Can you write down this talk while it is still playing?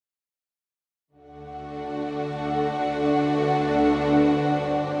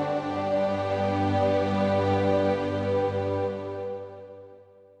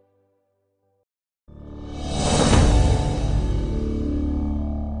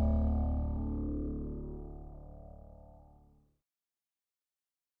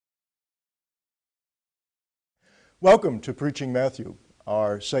Welcome to Preaching Matthew,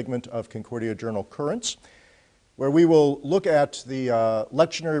 our segment of Concordia Journal Currents, where we will look at the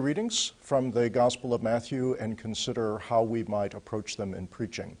lectionary readings from the Gospel of Matthew and consider how we might approach them in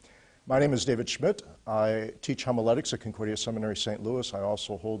preaching. My name is David Schmitt. I teach homiletics at Concordia Seminary, St. Louis. I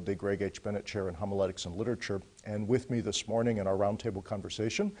also hold the Greg H. Bennett Chair in Homiletics and Literature. And with me this morning in our roundtable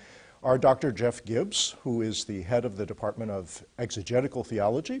conversation are Dr. Jeff Gibbs, who is the head of the Department of Exegetical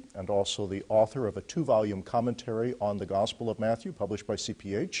Theology and also the author of a 2-volume commentary on the Gospel of Matthew, published by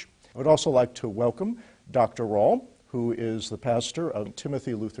CPH. I would also like to welcome Dr. Rall, who is the pastor of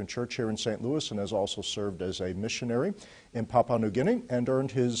Timothy Lutheran Church here in St. Louis and has also served as a missionary in Papua New Guinea and earned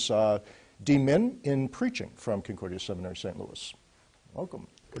his D.Min in preaching from Concordia Seminary, St. Louis. Welcome.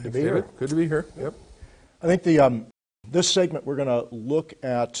 Good to be here. Good to be here. Yep. I think this segment we're going to look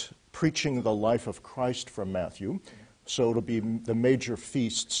at preaching the life of Christ from Matthew. So it'll be the major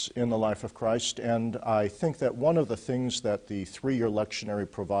feasts in the life of Christ. And I think that one of the things that the 3-year lectionary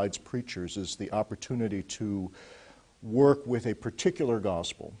provides preachers is the opportunity to work with a particular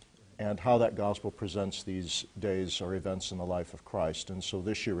gospel and how that gospel presents these days or events in the life of Christ. And so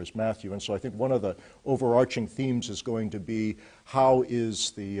this year is Matthew. And so I think one of the overarching themes is going to be how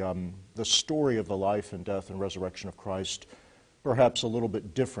is the story of the life and death and resurrection of Christ perhaps a little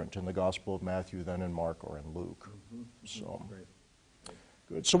bit different in the Gospel of Matthew than in Mark or in Luke. So,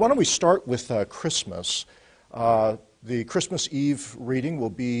 good. So why don't we start with Christmas. The Christmas Eve reading will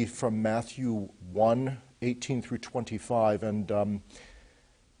be from Matthew 1, 18 through 25. And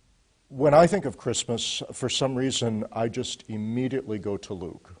when I think of Christmas, for some reason, I just immediately go to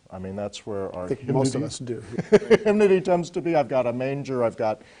Luke. I mean, that's where our hymnody, most of us do. Hymnody tends to be. I've got a manger, I've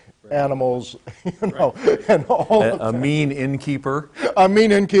got animals, and all of a mean innkeeper. A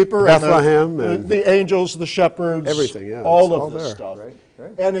mean innkeeper. Bethlehem. And the angels, the shepherds. Everything, yeah. All of this there. stuff.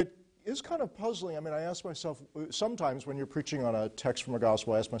 Right. And it is kind of puzzling. I mean, I ask myself, sometimes when you're preaching on a text from a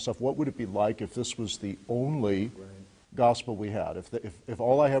gospel, I ask myself, what would it be like if this was the only gospel we had? If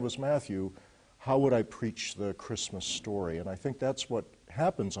all I had was Matthew, how would I preach the Christmas story? And I think that's what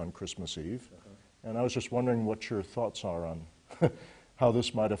happens on Christmas Eve. And I was just wondering what your thoughts are on how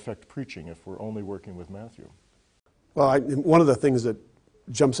this might affect preaching if we're only working with Matthew. Well, one of the things that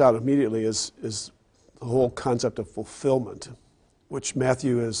jumps out immediately is the whole concept of fulfillment, which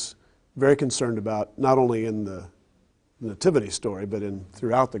Matthew is very concerned about, not only in the nativity story, but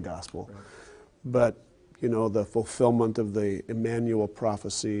throughout the gospel. Right. But the fulfillment of the Emmanuel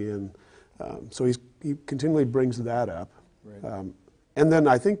prophecy, and so he continually brings that up. Right. And then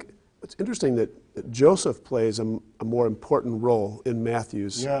I think it's interesting that Joseph plays a more important role in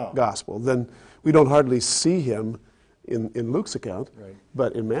Matthew's gospel. Then we don't hardly see him in Luke's account,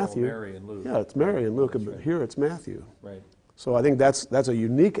 but in Matthew, Mary and Luke. Yeah, it's Mary and Luke, but here it's Matthew. Right. So I think that's a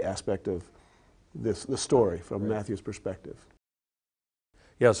unique aspect of the story from Matthew's perspective.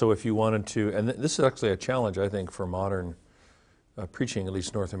 Yeah, so if you wanted to, and this is actually a challenge, I think, for modern preaching, at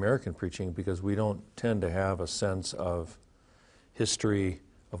least North American preaching, because we don't tend to have a sense of history,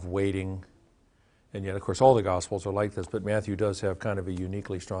 of waiting, and yet, of course, all the Gospels are like this, but Matthew does have kind of a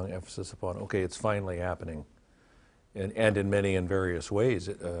uniquely strong emphasis upon, okay, it's finally happening, and in many and various ways,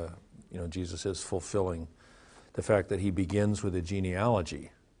 Jesus is fulfilling the fact that he begins with a genealogy,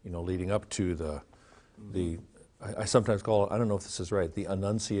 leading up to the I sometimes call it, I don't know if this is right, the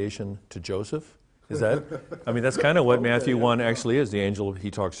Annunciation to Joseph. Is that? I mean, that's kind of what Matthew 1 actually is. The angel,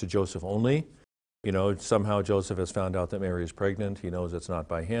 he talks to Joseph only. Somehow Joseph has found out that Mary is pregnant. He knows it's not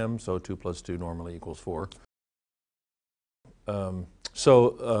by him, so 2 + 2 normally equals 4.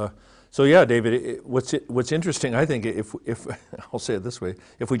 So yeah, David, what's interesting, I think, if I'll say it this way,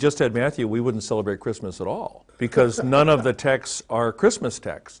 if we just had Matthew, we wouldn't celebrate Christmas at all, because none of the texts are Christmas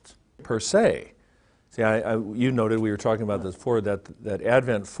texts, per se. See, you noted, we were talking about this before, that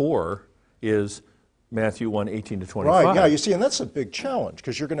Advent 4 is Matthew 1, 18 to 25. Right, yeah, you see, and that's a big challenge,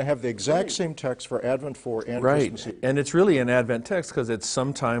 because you're going to have the exact same text for Advent 4 and Christmas Eve. And it's really an Advent text because it's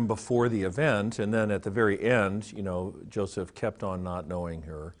sometime before the event, and then at the very end, Joseph kept on not knowing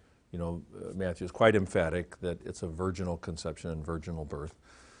her. Matthew is quite emphatic that it's a virginal conception and virginal birth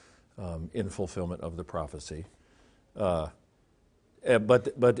in fulfillment of the prophecy. So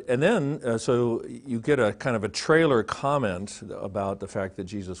you get a kind of a trailer comment about the fact that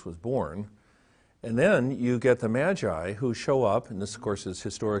Jesus was born, and then you get the Magi who show up, and this, of course, is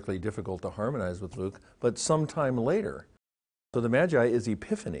historically difficult to harmonize with Luke, but sometime later. So the Magi is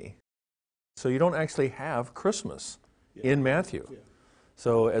Epiphany. So you don't actually have Christmas in Matthew. Yeah.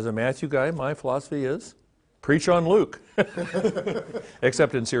 So as a Matthew guy, my philosophy is preach on Luke,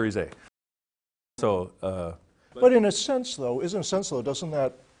 except in Series A. So But in a sense, though, doesn't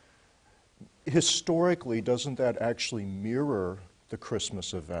that historically, doesn't that actually mirror the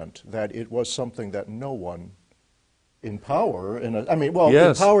Christmas event? That it was something that no one in power, in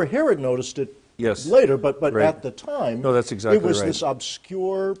power, Herod noticed it later, but Right. at the time, No, that's exactly it was right. this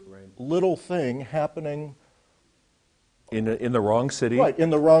obscure little thing happening. In the wrong city. Right, in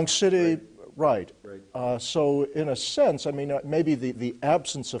the wrong city, right. Right. So in a sense, maybe the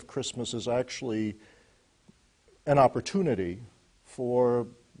absence of Christmas is actually an opportunity for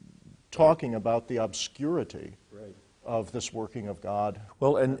talking about the obscurity of this working of God.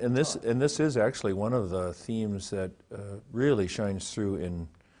 Well, and this is actually one of the themes that really shines through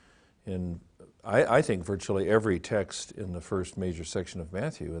in I think virtually every text in the first major section of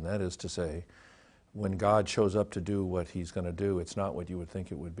Matthew, and that is to say, when God shows up to do what he's going to do, it's not what you would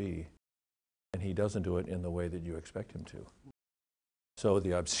think it would be, and he doesn't do it in the way that you expect him to. So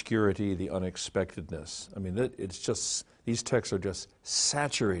the obscurity, the unexpectedness, it's just, these texts are just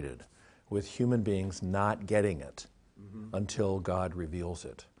saturated with human beings not getting it until God reveals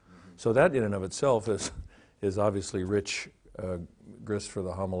it. So that in and of itself is obviously rich grist for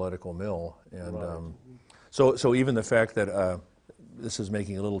the homiletical mill. And so even the fact that this is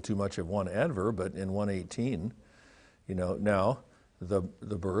making a little too much of one adverb, but in 118, now the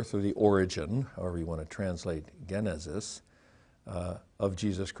birth or the origin, however you want to translate genesis, of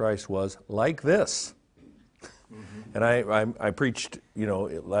Jesus Christ was like this. And I preached,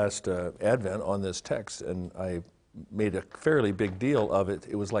 last Advent on this text, and I made a fairly big deal of it.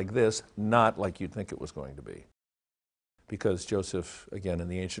 It was like this, not like you'd think it was going to be. Because Joseph, again, in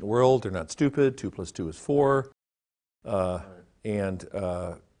the ancient world, they're not stupid. 2 + 2 is 4. And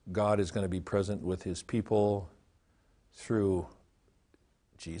God is going to be present with his people through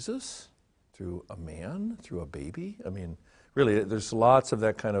Jesus, through a man, through a baby. Really, there's lots of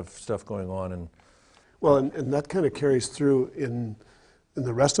that kind of stuff going on. And that kind of carries through in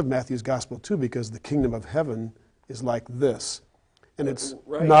the rest of Matthew's gospel too, because the kingdom of heaven is like this, and it's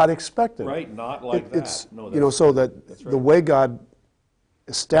not expected. Right, not like that. It's so that the way God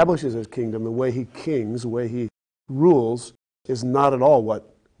establishes his kingdom, the way he kings, the way he rules, is not at all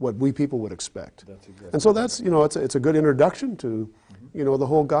what we people would expect. That's exactly. And so that's it's a good introduction to the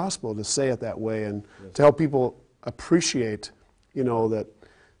whole gospel, to say it that way, and to help people appreciate that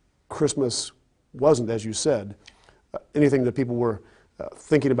Christmas wasn't, as you said, anything that people were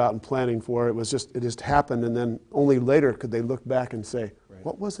thinking about and planning for. It just happened, and then only later could they look back and say,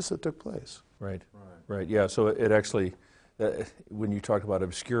 what was this that took place? Right. Yeah, so it actually, when you talked about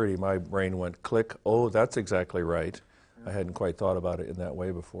obscurity, my brain went click, oh, that's exactly right. I hadn't quite thought about it in that way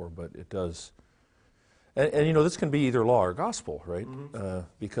before, but it does. And this can be either law or gospel, right?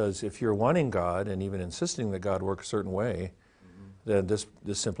 Because if you're wanting God and even insisting that God work a certain way, then this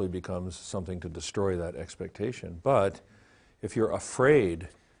simply becomes something to destroy that expectation. But if you're afraid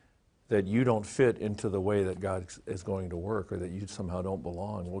that you don't fit into the way that God is going to work, or that you somehow don't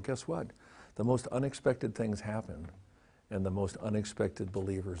belong, well, guess what? The most unexpected things happen, and the most unexpected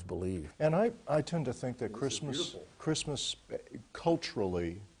believers believe. And I tend to think that Christmas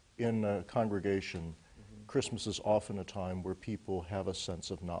culturally in a congregation, Christmas is often a time where people have a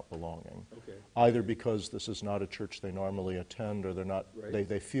sense of not belonging. Either because this is not a church they normally attend, or they're not,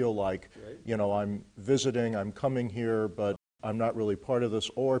 they feel like, I'm visiting, I'm coming here, but I'm not really part of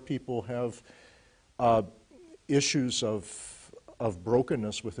this, or people have issues of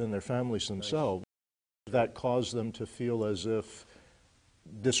brokenness within their families themselves that cause them to feel as if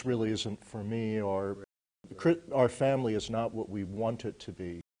this really isn't for me, or our family is not what we want it to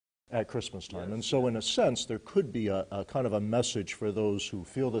be at Christmas time. And so in a sense, there could be a kind of a message for those who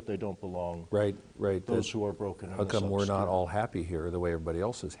feel that they don't belong. Right. Those who are broken. How come we're not all happy here the way everybody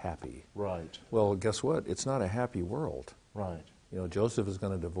else is happy? Right. Well, guess what? It's not a happy world. Right. Joseph is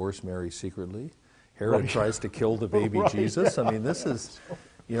going to divorce Mary secretly. Herod tries to kill the baby Jesus. This is,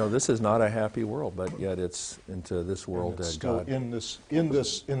 this is not a happy world, but yet it's into this world that God. In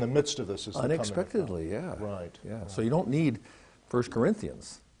the midst of this is unexpectedly, the coming of God. Right. Yeah. So you don't need 1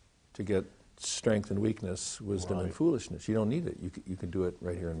 Corinthians to get strength and weakness, wisdom and foolishness. You don't need it. You can do it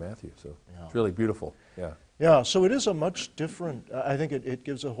right here in Matthew. So it's really beautiful. Yeah. Yeah. So it is a much different. I think it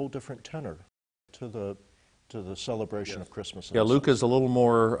gives a whole different tenor to the celebration of Christmas. Yeah. Luke is a little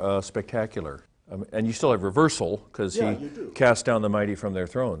more spectacular. And you still have reversal, because he cast down the mighty from their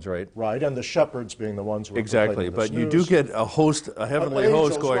thrones, right? Right, and the shepherds being the ones who are exactly, but you do get a heavenly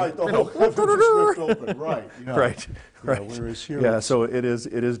host going. Right, the whole heavens ripped open, right? Yeah. Right. Whereas here, so it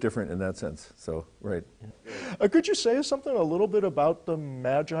is different in that sense. So right. Could you say something a little bit about the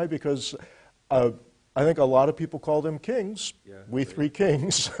Magi, because I think a lot of people call them kings. We three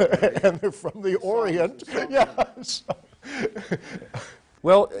kings, and they're from the Orient.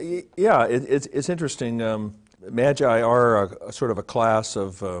 Well, yeah, it's interesting. Magi are a sort of a class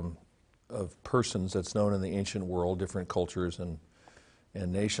of persons that's known in the ancient world, different cultures and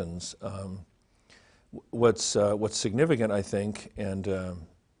nations. What's significant, I think, and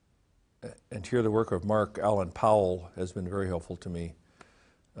here the work of Mark Allen Powell has been very helpful to me.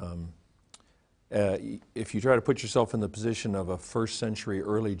 If you try to put yourself in the position of a first century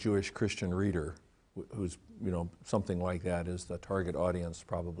early Jewish Christian reader, who's, something like that is the target audience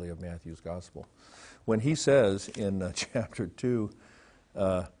probably of Matthew's gospel. When he says in chapter 2,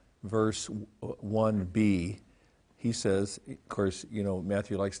 verse 1b, he says, of course,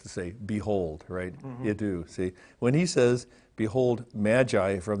 Matthew likes to say, behold, right? Mm-hmm. You do, see? When he says, behold,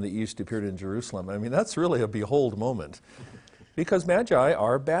 Magi from the east appeared in Jerusalem, I mean, that's really a behold moment. Because Magi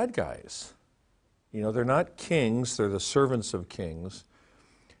are bad guys. They're not kings, they're the servants of kings.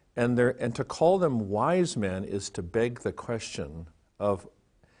 And to call them wise men is to beg the question of,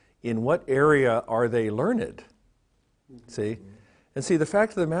 in what area are they learned? See? And see, the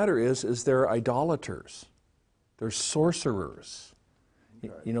fact of the matter is they're idolaters. They're sorcerers.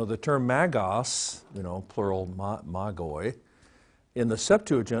 Okay. The term magos, plural magoi, in the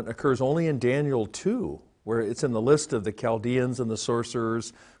Septuagint occurs only in Daniel 2, where it's in the list of the Chaldeans and the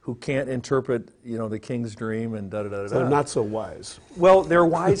sorcerers who can't interpret, the king's dream and da-da-da-da. So they're not so wise. Well, they're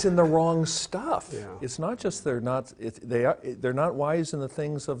wise in the wrong stuff. Yeah. It's not just they're not wise in the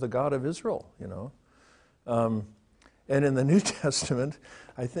things of the God of Israel, And in the New Testament,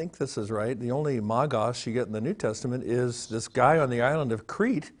 I think this is right, the only magos you get in the New Testament is this guy on the island of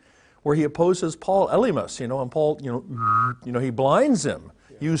Crete where he opposes Paul Elymas, and Paul, he blinds him.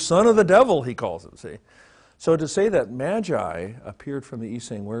 Yeah. You son of the devil, he calls him, see. So to say that Magi appeared from the east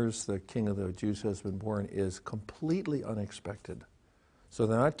saying, where's the king of the Jews who has been born, is completely unexpected. So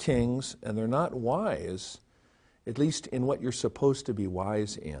they're not kings, and they're not wise, at least in what you're supposed to be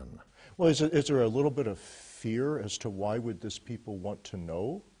wise in. Well, is there a little bit of fear as to why would this people want to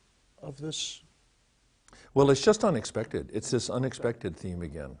know of this? Well, it's just unexpected. It's this unexpected theme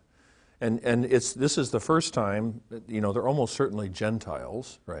again. And this is the first time, they're almost certainly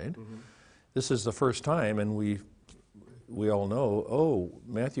Gentiles, right? Mm-hmm. This is the first time, and we all know,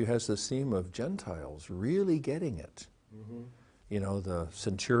 Matthew has this theme of Gentiles really getting it. Mm-hmm. The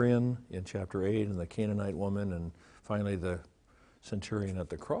centurion in chapter 8 and the Canaanite woman and finally the centurion at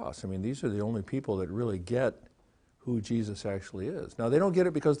the cross. I mean, these are the only people that really get who Jesus actually is. Now, they don't get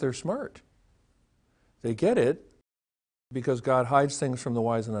it because they're smart. They get it because God hides things from the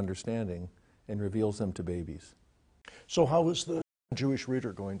wise and understanding and reveals them to babies. So how is the Jewish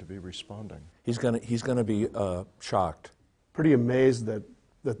reader going to be responding? He's going to be shocked. Pretty amazed that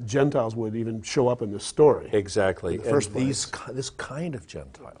Gentiles would even show up in this story. Exactly. In the first place. This kind of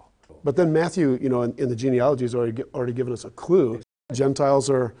Gentile. But then Matthew, in the genealogy has already given us a clue. Gentiles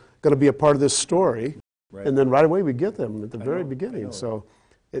are going to be a part of this story. Right. And then right away we get them at the very beginning. So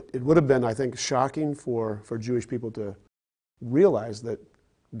it would have been, I think, shocking for Jewish people to realize that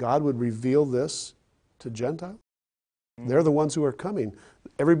God would reveal this to Gentiles. They're the ones who are coming.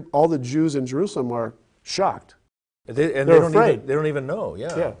 All the Jews in Jerusalem are shocked. They're afraid. They don't even know.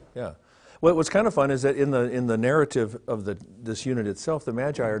 Yeah. Well, what's kind of fun is that in the narrative of this unit itself, the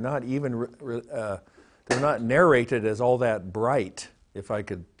Magi are not even they're not narrated as all that bright, if I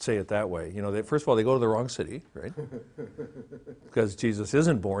could say it that way. First of all, they go to the wrong city, right? Because Jesus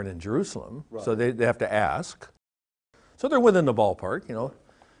isn't born in Jerusalem, right. So they have to ask. So they're within the ballpark,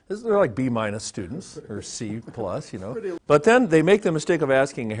 They're like B- students, or C+, But then they make the mistake of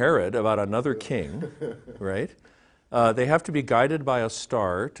asking Herod about another king, right? They have to be guided by a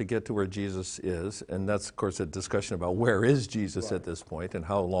star to get to where Jesus is, and that's, of course, a discussion about where is Jesus at this point and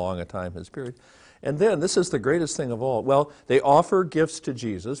how long a time has period. And then, this is the greatest thing of all. Well, they offer gifts to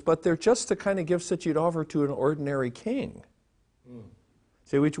Jesus, but they're just the kind of gifts that you'd offer to an ordinary king.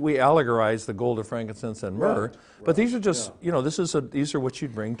 See, we allegorize the gold of frankincense and myrrh, but these are just, these are what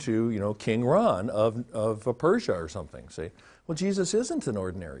you'd bring to, King Ron of Persia or something. See, well, Jesus isn't an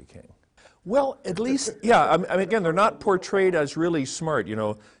ordinary king. Well, at least, I mean, again, they're not portrayed as really smart,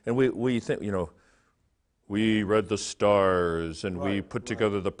 and we think, we read the stars and we put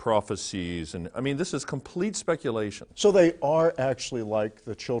together the prophecies, and I mean, this is complete speculation. So they are actually like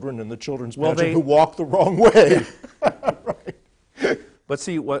the children in the children's pageant who walk the wrong way. Right. But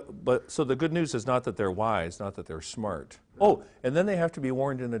see, so the good news is not that they're wise, not that they're smart. Oh, and then they have to be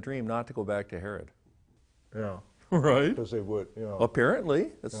warned in a dream not to go back to Herod. Yeah. Right? Because they would,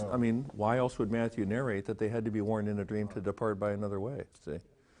 Apparently. I mean, why else would Matthew narrate that they had to be warned in a dream to depart by another way? See?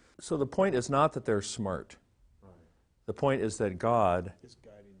 So the point is not that they're smart. Right. The point is that God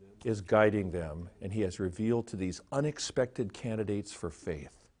is guiding them, and he has revealed to these unexpected candidates for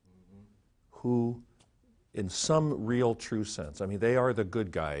faith who, in some real true sense, I mean, they are the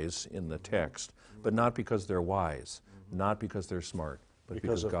good guys in the text, but not because they're wise, not because they're smart, but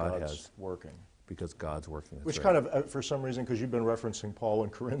because God has working. Because God's working. That's Which right. kind of, for some reason, because you've been referencing Paul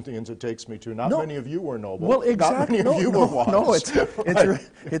and Corinthians, it takes me to not No. many of you were noble. Well, exactly. Not many of you were wise. No, it's Right.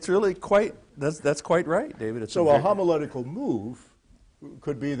 it's really quite. That's quite right, David. It's So a homiletical move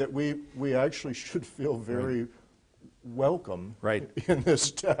could be that we actually should feel very welcome Right. in this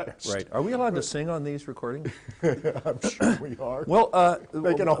text. Right. Are we allowed to sing on these recordings? I'm sure we are. Well,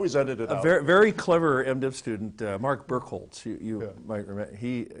 they can always edit it a out. very clever MDiv student, Mark Burkholz. You might remember.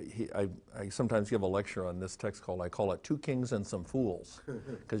 I sometimes give a lecture on this text I call it Two Kings and Some Fools,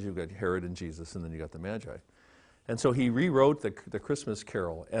 because you've got Herod and Jesus, and then you got the Magi. And so he rewrote the Christmas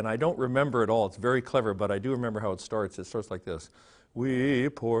Carol, and I don't remember it all. It's very clever, but I do remember how it starts. It starts like this: "We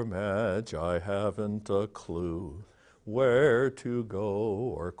poor Magi haven't a clue where to go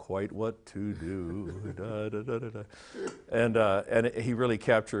or quite what to do." Da, da, da, da, da. And he really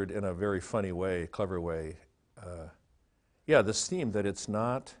captured in a very funny way, clever way, this theme that it's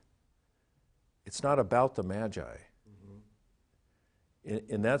not about the Magi.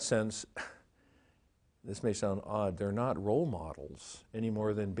 In that sense, this may sound odd, they're not role models any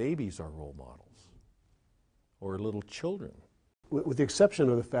more than babies are role models or little children. With the exception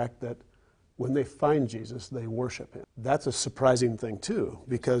of the fact that when they find Jesus, they worship him. That's a surprising thing too,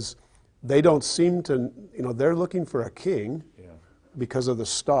 because they don't seem to, they're looking for a king because of the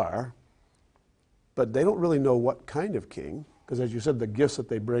star, but they don't really know what kind of king, because as you said, the gifts that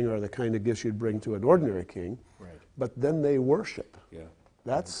they bring are the kind of gifts you'd bring to an ordinary king, but then they worship. Yeah.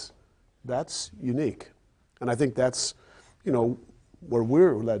 That's unique. And I think that's, where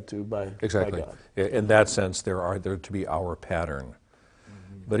we're led to by Exactly. God. In that sense, they're to be our pattern.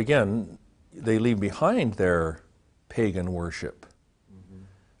 But again, they leave behind their pagan worship.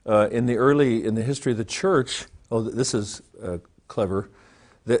 In the history of the church, this is clever.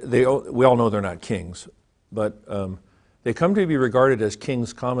 We all know they're not kings, but they come to be regarded as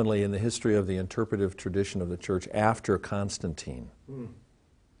kings commonly in the history of the interpretive tradition of the church after Constantine.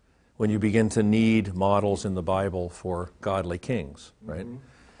 When you begin to need models in the Bible for godly kings, right?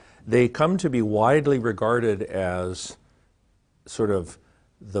 They come to be widely regarded as sort of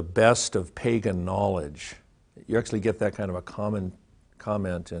the best of pagan knowledge. You actually get that kind of a common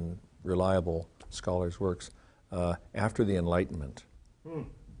comment in reliable scholars' works after the Enlightenment.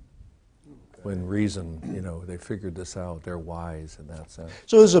 When reason, they figured this out, they're wise in that sense.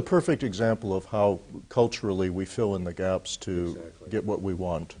 So this is a perfect example of how culturally we fill in the gaps to get what we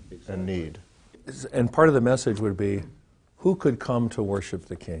want and need. And part of the message would be, who could come to worship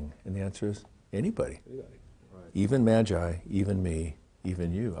the king? And the answer is anybody. Even Magi, even me,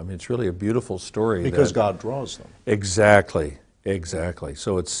 even you. I mean, it's really a beautiful story. Because God draws them. Exactly.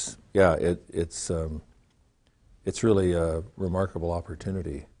 So it's really a remarkable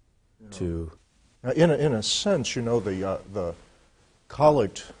opportunity to. Now, in a sense, the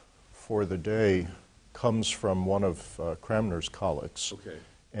collect for the day comes from one of Cranmer's collects. Okay.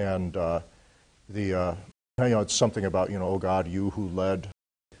 And it's something about, oh God, you who led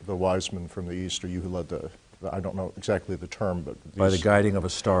the wise men from the east, or you who led I don't know exactly the term, but By the guiding of a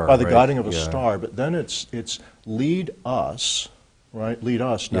star. By the right? guiding of a star. But then it's lead us, right? Lead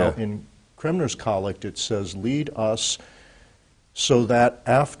us. Now, in Cranmer's collect, it says, lead us so that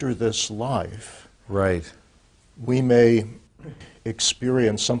after this life, right, we may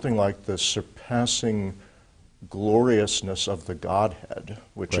experience something like the surpassing gloriousness of the Godhead,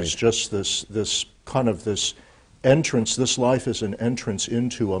 which is just this kind of this entrance. This life is an entrance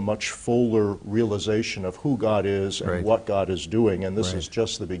into a much fuller realization of who God is and what God is doing, and this is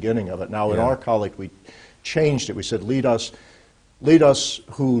just the beginning of it. Now, in our collect, we changed it. We said, lead us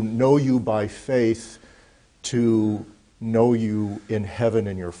who know you by faith to know you in heaven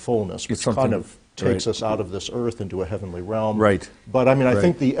in your fullness, which kind of takes us out of this earth into a heavenly realm. Right. But I mean, I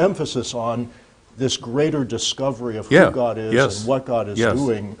think the emphasis on this greater discovery of who God is and what God is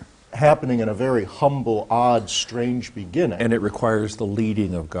doing, happening in a very humble, odd, strange beginning. And it requires the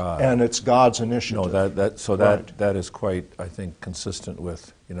leading of God. And it's God's initiative. No, that is quite, I think, consistent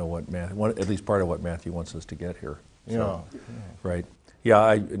with what at least part of what Matthew wants us to get here. So, right.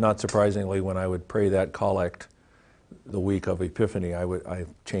 Yeah. Not surprisingly, when I would pray that collect the week of Epiphany, I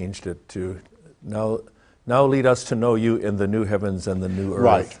changed it to now lead us to know you in the new heavens and the new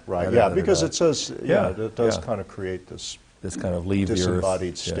earth. Right. Yeah, because it says, it does kind of create this kind of leave the earth,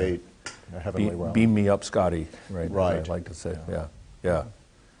 disembodied state in a heavenly realm. Beam me up, Scotty. Right. I'd like to say. Yeah.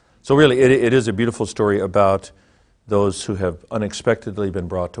 So really, it is a beautiful story about those who have unexpectedly been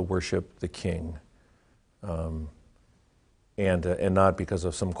brought to worship the King, and not because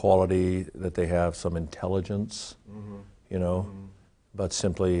of some quality that they have, some intelligence, but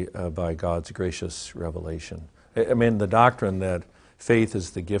simply by God's gracious revelation. I mean, the doctrine that faith is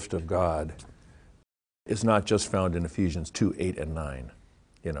the gift of God is not just found in Ephesians 2, 8, and 9.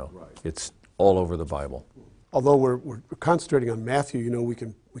 It's all over the Bible. Although we're concentrating on Matthew, we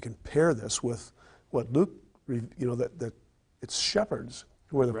can pair this with what Luke, that it's shepherds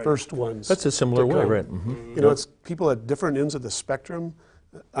who are the first ones. That's a similar way, right? Mm-hmm. It's people at different ends of the spectrum,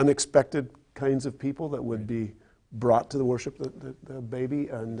 unexpected kinds of people that would be brought to the worship the baby,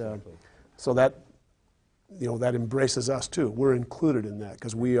 and so that that embraces us too. We're included in that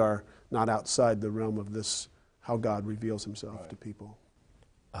because we are not outside the realm of this, how God reveals himself to people.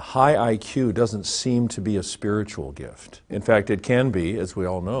 A high IQ doesn't seem to be a spiritual gift. In fact, it can be, as we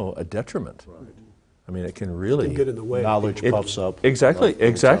all know, a detriment. Right. I mean, it can really... It can get in the way. Knowledge puffs up. Exactly,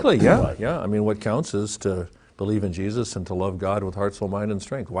 yeah. I mean, what counts is to believe in Jesus and to love God with heart, soul, mind, and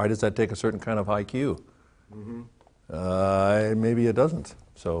strength. Why does that take a certain kind of IQ? Maybe it doesn't.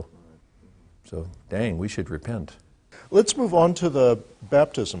 So dang, we should repent. Let's move on to the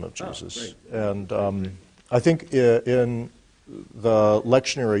baptism of Jesus. And I think in the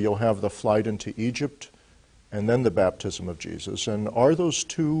lectionary you'll have the flight into Egypt and then the baptism of Jesus. And are those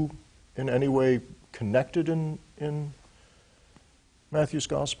two in any way connected in Matthew's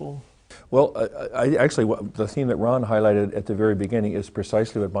Gospel? Well, the theme that Ron highlighted at the very beginning is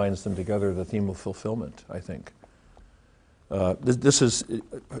precisely what binds them together, the theme of fulfillment, I think.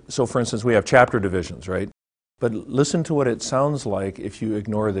 So for instance, we have chapter divisions, right? But listen to what it sounds like if you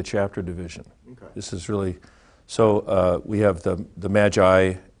ignore the chapter division. Okay. This is really, so we have the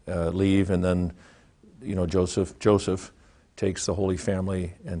Magi leave, and then, Joseph takes the Holy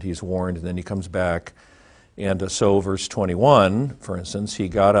Family, and he's warned, and then he comes back. And so verse 21, for instance, he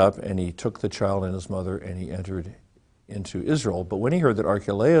got up and he took the child and his mother and he entered into Israel. But when he heard that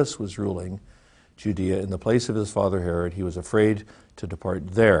Archelaus was ruling Judea in the place of his father Herod, he was afraid to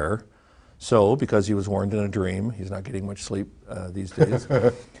depart there. So, because he was warned in a dream, he's not getting much sleep these days,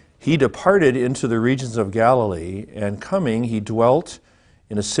 he departed into the regions of Galilee, and coming, he dwelt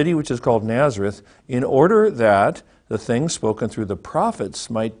in a city which is called Nazareth, in order that the things spoken through the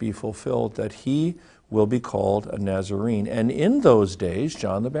prophets might be fulfilled, that he will be called a Nazarene. And in those days,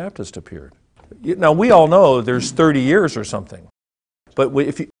 John the Baptist appeared. Now, we all know there's 30 years or something. But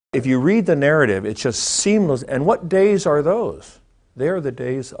if you read the narrative, it's just seamless. And what days are those? They are the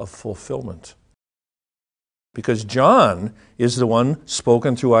days of fulfillment. Because John is the one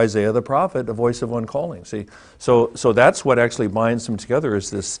spoken through Isaiah the prophet, a voice of one calling. See, so that's what actually binds them together, is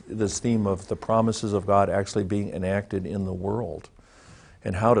this theme of the promises of God actually being enacted in the world,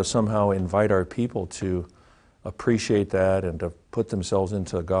 and how to somehow invite our people to appreciate that and to put themselves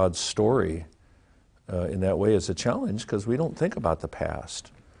into God's story in that way is a challenge, because we don't think about the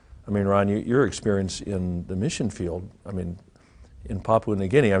past. I mean, Ron, your experience in the mission field, I mean, in Papua New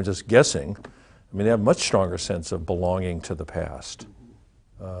Guinea, I'm just guessing, I mean, they have a much stronger sense of belonging to the past.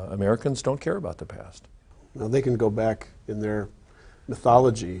 Americans don't care about the past. Now, they can go back in their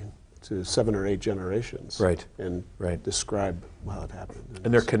mythology to 7 or 8 generations, right, and describe how it happened.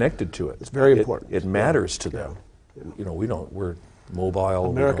 And they're connected to it. It's very important. It matters to them. Yeah. We're mobile.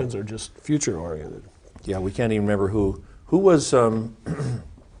 Americans are just future-oriented. Yeah, we can't even remember who was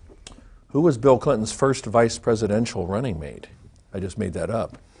Bill Clinton's first vice presidential running mate. I just made that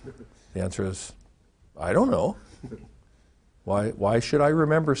up. The answer is, I don't know. Why should I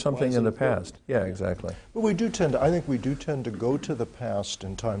remember something in the past? Yeah, exactly. But I think we do tend to go to the past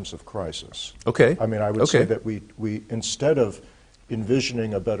in times of crisis. Okay. I mean, I would say that we instead of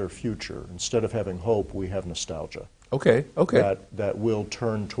envisioning a better future, instead of having hope, we have nostalgia. Okay. That will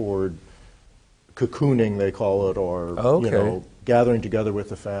turn toward cocooning, they call it, or gathering together with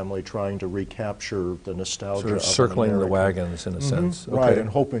the family, trying to recapture the nostalgia sort of circling the wagons in a sense. Okay. Right, and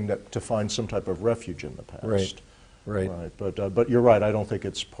hoping to find some type of refuge in the past. Right. But you're right, I don't think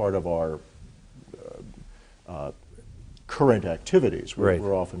it's part of our current activities.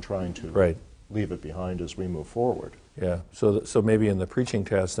 We're often trying to leave it behind as we move forward. Yeah, so maybe in the preaching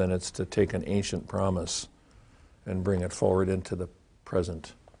task then it's to take an ancient promise and bring it forward into the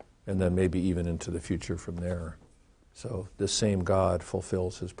present, and then maybe even into the future from there. So this same God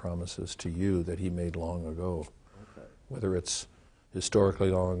fulfills his promises to you that he made long ago. Okay. Whether it's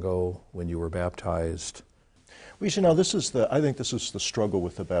historically long ago when you were baptized. Well, you see, now I think this is the struggle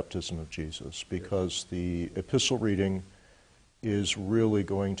with the baptism of Jesus, because the epistle reading is really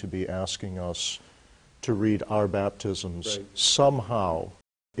going to be asking us to read our baptisms somehow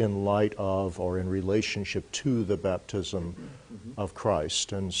in light of or in relationship to the baptism of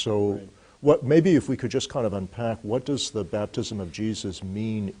Christ. And so maybe if we could just kind of unpack what does the baptism of Jesus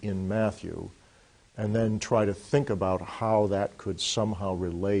mean in Matthew, and then try to think about how that could somehow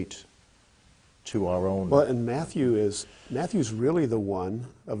relate to our own. Well, and Matthew's really the one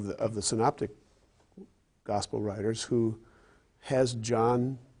of the synoptic gospel writers who has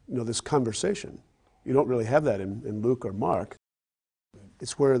John, this conversation. You don't really have that in Luke or Mark.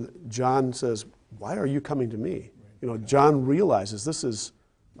 It's where John says, "Why are you coming to me?" John realizes this is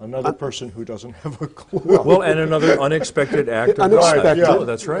another person who doesn't have a clue. Well, and another unexpected act of God. Yeah,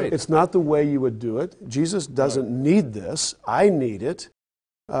 that's right. It's not the way you would do it. Jesus doesn't need this. I need it.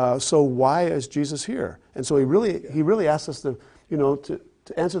 So why is Jesus here? And so he really asks us to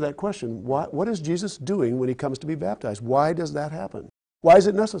answer that question. What is Jesus doing when he comes to be baptized? Why does that happen? Why is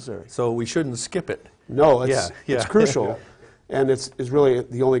it necessary? So we shouldn't skip it. No, it's crucial. And it's really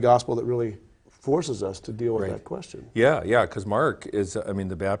the only gospel that really forces us to deal with that question. Yeah, because Mark is,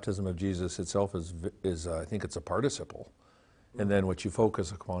 the baptism of Jesus itself is I think it's a participle. And then what you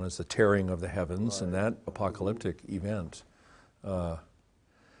focus upon is the tearing of the heavens and that apocalyptic event.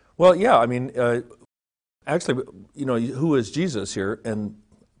 Actually, who is Jesus here?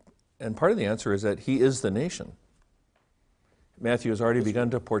 And part of the answer is that he is the nation. Matthew has already begun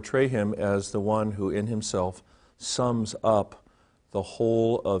to portray him as the one who in himself sums up the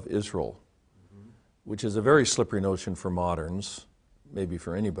whole of Israel, which is a very slippery notion for moderns, maybe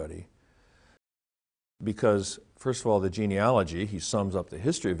for anybody. Because, first of all, the genealogy, he sums up the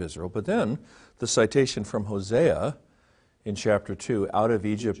history of Israel, but then the citation from Hosea in chapter 2, "Out of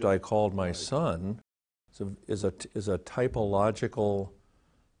Egypt I called my son," is a typological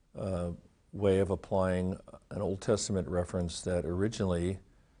way of applying an Old Testament reference that originally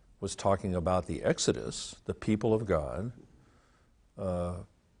was talking about the Exodus, the people of God.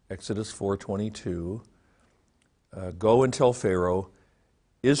 Exodus 4:22, "Go and tell Pharaoh,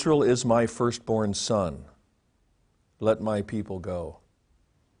 Israel is my firstborn son. Let my people go."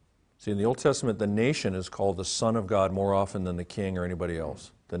 See, in the Old Testament, the nation is called the son of God more often than the king or anybody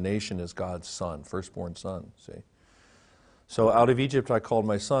else. The nation is God's son, firstborn son, see. So out of Egypt I called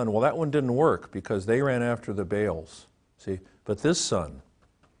my son. Well, that one didn't work because they ran after the Baals, see. But this son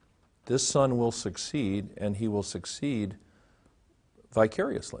will succeed, and he will succeed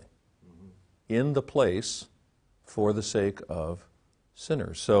vicariously in the place for the sake of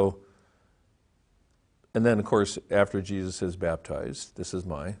sinners. So, and then, of course, after Jesus is baptized, "This is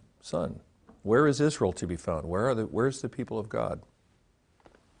my son." Where is Israel to be found? Where's the people of God?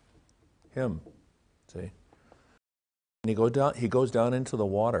 Him, see? And he goes down into the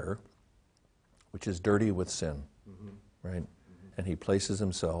water, which is dirty with sin, right? And he places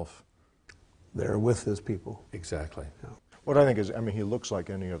himself there with his people. Exactly. Yeah. What I think is, he looks like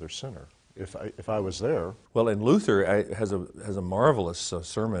any other sinner. If I was there. Well, and Luther has a marvelous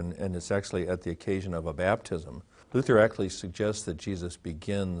sermon, and it's actually at the occasion of a baptism. Luther actually suggests that Jesus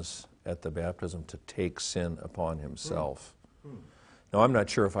begins at the baptism to take sin upon himself. Now, I'm not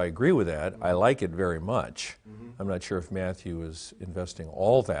sure if I agree with that. I like it very much. I'm not sure if Matthew is investing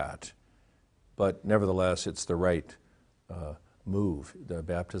all that, but nevertheless, it's the right move. The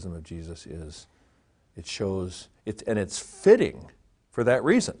baptism of Jesus and it's fitting for that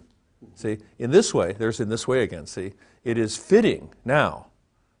reason. See, in this way again, see, it is fitting now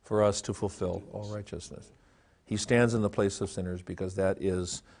for us to fulfill all righteousness. He stands in the place of sinners because that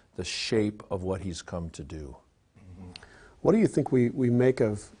is the shape of what he's come to do. What do you think we make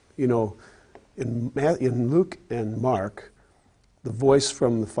of, in Luke and Mark, the voice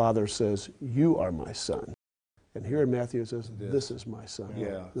from the Father says, "You are my son." And here in Matthew it says, "This is my son."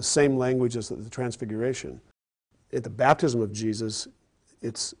 Yeah. The same language as the Transfiguration. At the baptism of Jesus,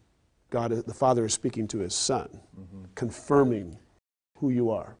 it's God, the Father is speaking to his Son, confirming who you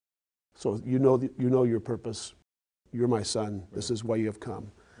are. So you know your purpose. You're my son. This is why you have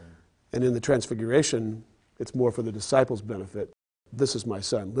come. And in the Transfiguration, it's more for the disciples' benefit. This is my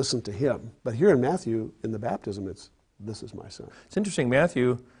son. Listen to him. But here in Matthew, in the baptism, it's this is my son. It's interesting.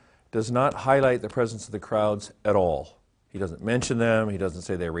 Matthew does not highlight the presence of the crowds at all. He doesn't mention them. He doesn't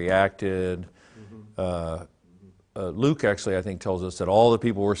say they reacted. Luke actually, I think, tells us that all the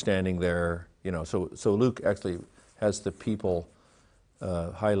people were standing there. So Luke actually has the people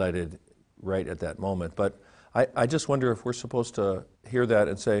highlighted right at that moment. But I just wonder if we're supposed to hear that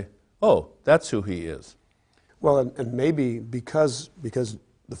and say, "Oh, that's who he is." Well, and maybe because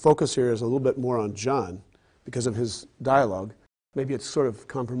the focus here is a little bit more on John, because of his dialogue, maybe it's sort of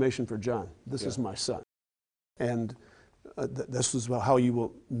confirmation for John. This is my son. And this is how you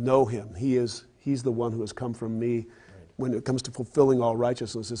will know him. He's the one who has come from me. when it comes to fulfilling all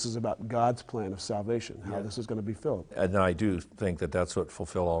righteousness, this is about God's plan of salvation, how this is going to be filled. And I do think that that's what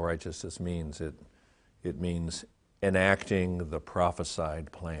fulfill all righteousness means. It means enacting the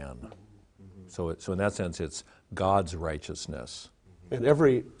prophesied plan. So in that sense, it's God's righteousness. And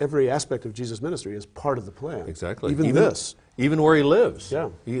every aspect of Jesus' ministry is part of the plan. Exactly. Even this. Even where he lives. Yeah.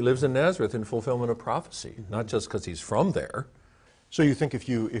 He lives in Nazareth in fulfillment of prophecy, not just because he's from there. So you think if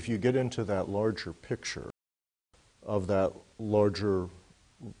you get into that larger picture of that larger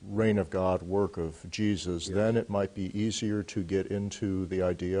reign of God work of Jesus, then it might be easier to get into the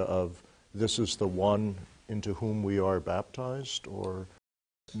idea of this is the one into whom we are baptized, or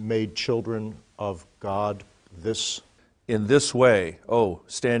made children of God this. In this way,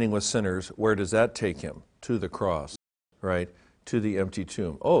 standing with sinners, where does that take him? To the cross, right? To the empty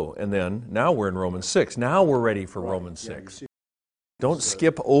tomb. And then now we're in Romans 6. Now we're ready for Romans 6. Don't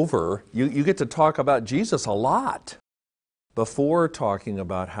skip over. You get to talk about Jesus a lot before talking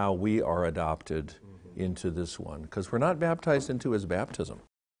about how we are adopted into this one. Because we're not baptized into his baptism.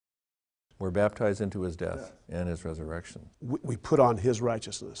 We're baptized into his death and his resurrection. We put on his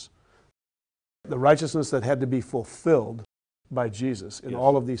righteousness. The righteousness that had to be fulfilled by Jesus in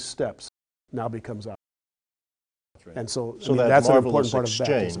all of these steps now becomes ours. Right. And so that that's an marvelous important part of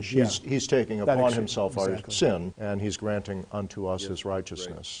exchange. baptism. He's taking That upon exchange, himself exactly. our sin, and he's granting unto us his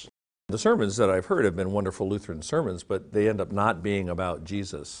righteousness. The sermons that I've heard have been wonderful Lutheran sermons, but they end up not being about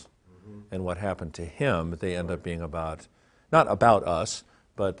Jesus and what happened to him. They end up being not about us,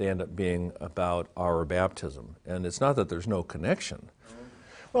 but they end up being about our baptism. And it's not that there's no connection.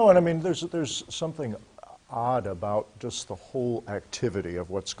 Well, and I mean, there's something odd about just the whole activity of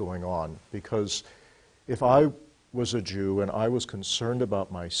what's going on, because if I was a Jew and I was concerned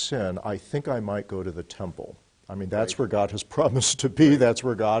about my sin, I think I might go to the temple. I mean, that's where God has promised to be. That's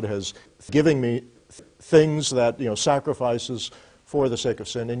where God has given me things that, sacrifices for the sake of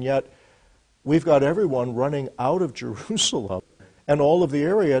sin. And yet, we've got everyone running out of Jerusalem and all of the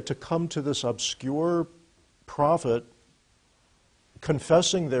area to come to this obscure prophet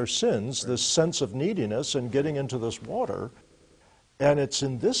confessing their sins, this sense of neediness, and getting into this water. And it's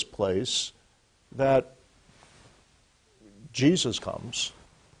in this place that Jesus comes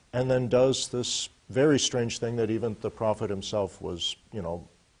and then does this very strange thing that even the prophet himself was,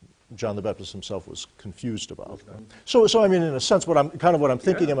 John the Baptist himself was confused about. So I mean, in a sense, what I'm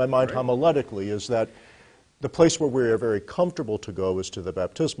thinking in my mind homiletically is that the place where we are very comfortable to go is to the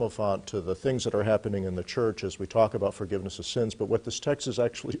baptismal font, to the things that are happening in the church as we talk about forgiveness of sins. But what this text is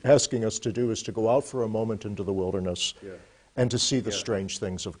actually asking us to do is to go out for a moment into the wilderness and to see the strange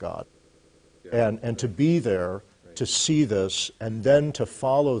things of God. And to be there, to see this, and then to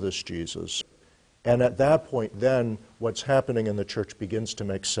follow this Jesus. And at that point, then, what's happening in the church begins to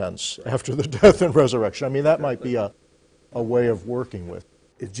make sense after the death and resurrection. I mean, that might be a way of working with.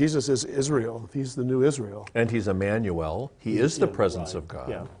 If Jesus is Israel, if he's the new Israel. And he's Emmanuel. He is the presence of God.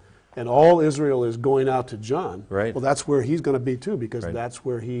 Yeah. And all Israel is going out to John. Right. Well, that's where he's going to be too, because that's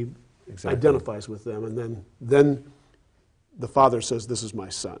where he identifies with them. And then the Father says, "This is my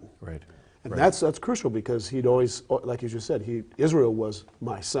son." Right. And that's crucial, because he'd always, like you just said, Israel was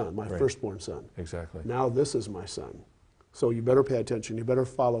my son, my firstborn son. Exactly. Now this is my son. So you better pay attention. You better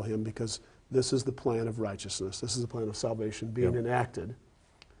follow him, because this is the plan of righteousness. This is the plan of salvation being enacted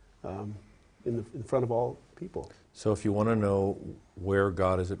in front of all people. So if you want to know where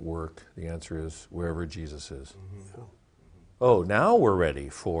God is at work, the answer is wherever Jesus is. Now we're ready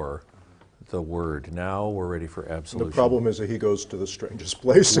for the Word. Now we're ready for absolution. The problem is that he goes to the strangest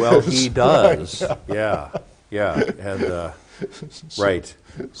places. Well, he does. Yeah. And right.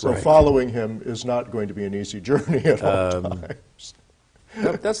 So following him is not going to be an easy journey at all times.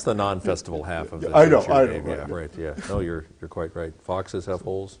 That's the non-festival half of the I know, game. right. Yeah, right. Yeah. No, you're quite right. Foxes have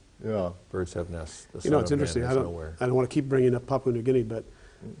holes. Yeah. Birds have nests. The It's Son of Man interesting. has I nowhere. don't want to keep bringing up Papua New Guinea, but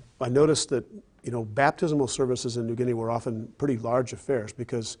I noticed that baptismal services in New Guinea were often pretty large affairs,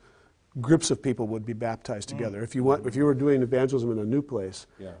 because groups of people would be baptized together. If you were doing evangelism in a new place,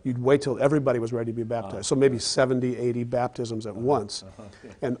 you'd wait till everybody was ready to be baptized. So maybe 70, 80 baptisms at once.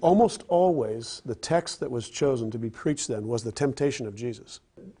 And almost always the text that was chosen to be preached then was the temptation of Jesus.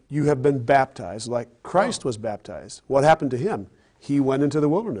 You have been baptized like Christ was baptized. What happened to him? He went into the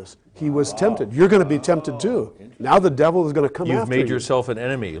wilderness. He was tempted. You're going to be tempted too. Now the devil is going to come after you. You've made yourself an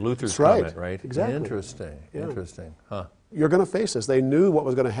enemy. Luther's That's right. comment, right? Exactly. Interesting. Yeah. Interesting. Huh. You're going to face this. They knew what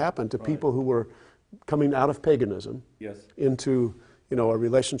was going to happen to people who were coming out of paganism into a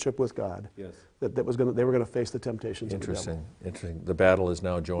relationship with God. That they were going to face the temptations of the devil. Interesting. The battle is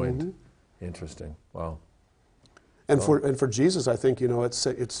now joined. Interesting. Wow. And for Jesus, I think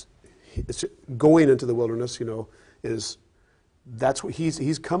it's going into the wilderness. is that's what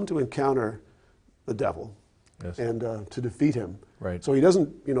he's come to encounter the devil, Yes. and to defeat him. Right. So he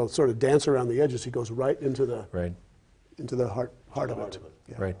doesn't, sort of dance around the edges. He goes right into the Right. into the heart of it.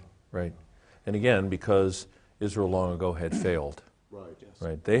 Yeah. Right. Right. And again, because Israel long ago had failed. Right, yes.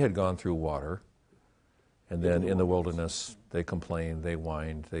 Right. They had gone through water, and then in the wilderness they complained, they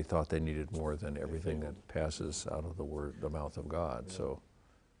whined, they thought they needed more than everything that passes out of the mouth of God. Yeah. So,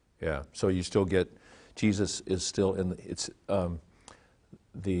 yeah. So you still get Jesus is still in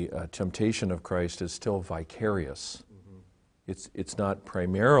the temptation of Christ is still vicarious. Mm-hmm. It's not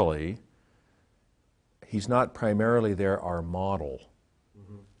primarily. He's not primarily there our model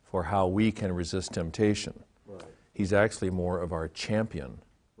mm-hmm. for how we can resist temptation. Right. He's actually more of our champion,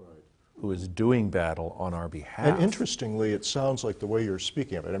 right. who is doing battle on our behalf. And interestingly, it sounds like the way you're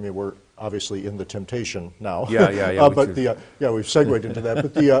speaking of it. I mean, we're obviously in the temptation now. Yeah. But we've segued into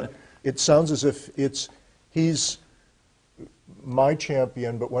that. But it sounds as if he's my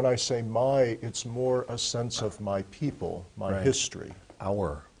champion. But when I say my, it's more a sense of my people, my right. history,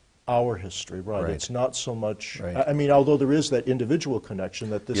 our history, right. It's not so much, right. I mean, although there is that individual connection,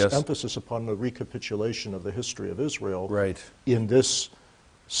 that this yes. emphasis upon the recapitulation of the history of Israel right. in this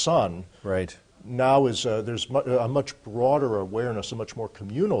son, right. now is there's a much broader awareness, a much more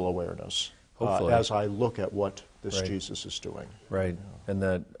communal awareness, as I look at what this right. Jesus is doing. Right, yeah. And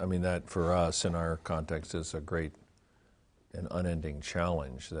that for us in our context is a great and unending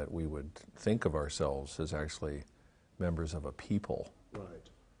challenge, that we would think of ourselves as actually members of a people. Right.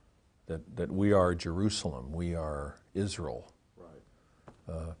 That we are Jerusalem, we are Israel,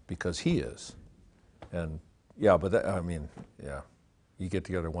 right. Because he is. And yeah, but you get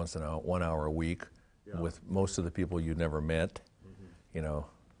together once in 1 hour a week yeah. with most of the people you never met, mm-hmm.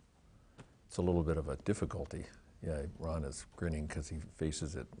 It's a little bit of a difficulty. Yeah, Ron is grinning because he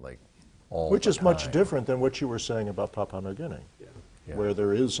faces it like all Which the is time. much different than what you were saying about Papua New Guinea, Yeah. where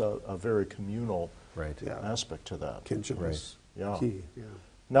there is a very communal right. aspect to that. Kinship Right. is Yeah. key. Yeah.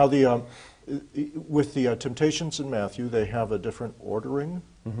 Now, with the temptations in Matthew, they have a different ordering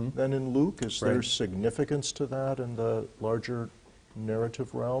mm-hmm. than in Luke. Is there right. significance to that in the larger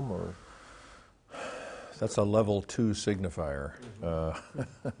narrative realm, or? That's a level 2 signifier.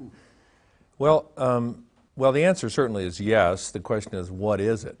 Mm-hmm. Well, the answer certainly is yes. The question is, what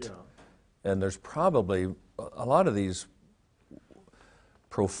is it? Yeah. And there's probably a lot of these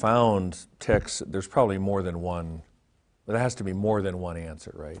profound texts. There's probably more than one. There has to be more than one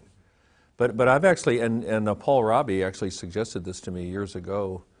answer, right? But I've actually, and Paul Robbie actually suggested this to me years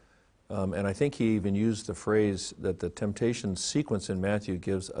ago, and I think he even used the phrase that the temptation sequence in Matthew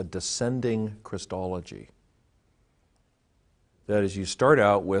gives a descending Christology. That is, you start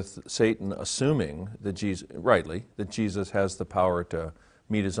out with Satan assuming that Jesus has the power to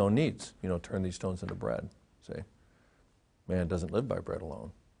meet his own needs. Turn these stones into bread. See, man doesn't live by bread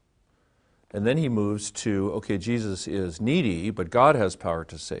alone. And then he moves to, okay, Jesus is needy, but God has power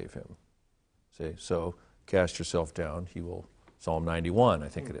to save him. See, so cast yourself down. He will, Psalm 91, I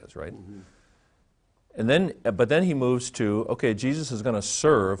think it is, right? Mm-hmm. But then he moves to, okay, Jesus is going to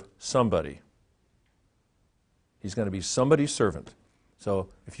serve somebody. He's going to be somebody's servant. So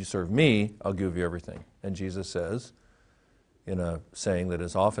if you serve me, I'll give you everything. And Jesus says, in a saying that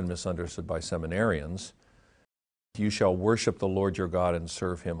is often misunderstood by seminarians, you shall worship the Lord your God and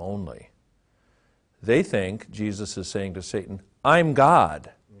serve him only. They think Jesus is saying to Satan, I'm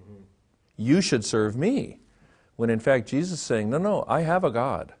God. Mm-hmm. You should serve me. When in fact Jesus is saying, no, I have a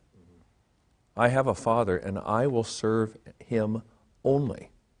God. Mm-hmm. I have a Father, and I will serve him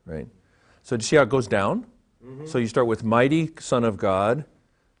only. Right? So do you see how it goes down? Mm-hmm. So you start with mighty Son of God.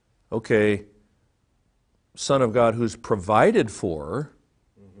 Okay, Son of God who's provided for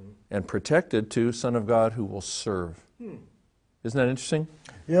mm-hmm. and protected, to Son of God who will serve. Isn't that interesting?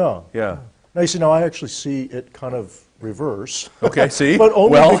 Yeah. Yeah. Now, you see, I actually see it kind of reverse. Okay, see? But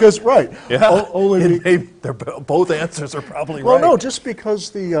only because, right. Yeah. Both answers are probably right. right. Well, no, just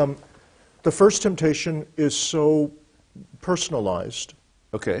because the first temptation is so personalized.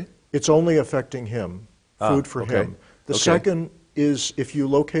 Okay. It's only affecting him, food for okay. him. The second is, if you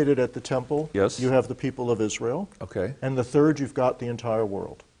locate it at the temple, yes. you have the people of Israel. Okay. And the third, you've got the entire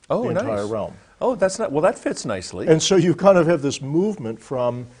world. Oh, the nice. entire realm. Oh, that fits nicely. And so you kind of have this movement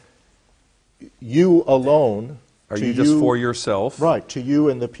from you alone. Are you just for yourself? Right, to you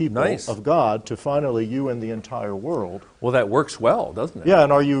and the people nice. Of God, to finally you and the entire world. Well, that works well, doesn't it? Yeah,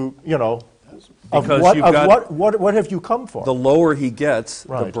 and are you, because what have you come for? The lower he gets,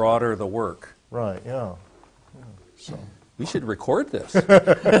 right. the broader the work. Right, yeah. So we should record this.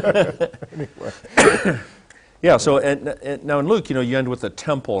 Anyway. Yeah, so and now in Luke, you end with the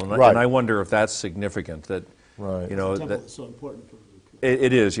temple, and, right. and I wonder if that's significant, that Right. You know, The temple is so important for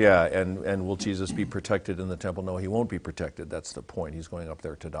it is, yeah. And will Jesus be protected in the temple? No, he won't be protected. That's the point. He's going up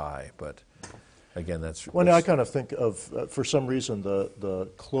there to die. But again, that's... Well, now I kind of think of, for some reason,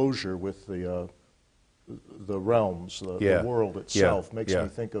 the closure with the realms, the world itself, makes me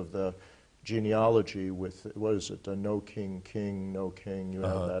think of the genealogy with, what is it, no king, no king. You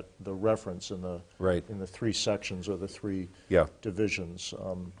have that, the reference in the in the three sections or the three divisions.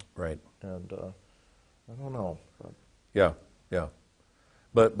 Right. And I don't know. But. Yeah, yeah.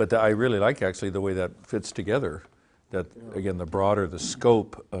 But I really like, actually, the way that fits together. That, again, the broader the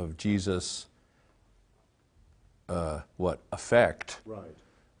scope of Jesus' effect,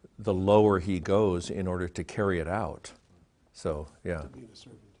 the lower he goes in order to carry it out. So, yeah.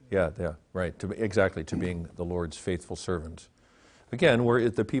 Yeah, right. Exactly, to being the Lord's faithful servant. Again, where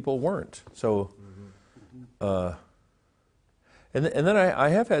the people weren't. So, and then I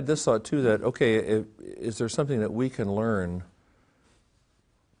have had this thought, too, that, okay, is there something that we can learn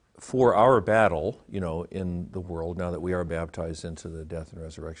for our battle, you know, in the world, now that we are baptized into the death and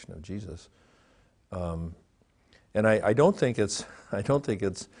resurrection of Jesus? And I don't think it's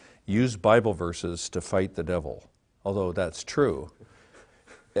use Bible verses to fight the devil, although that's true.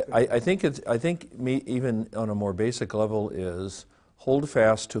 I think even on a more basic level is hold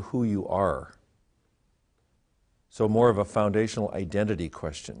fast to who you are. So more of a foundational identity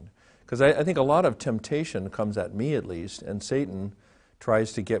question. Because I think a lot of temptation comes at me, at least, and Satan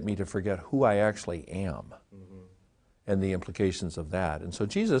tries to get me to forget who I actually am and the implications of that. And so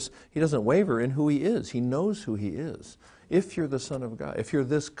Jesus, he doesn't waver in who he is. He knows who he is. If you're the Son of God, if you're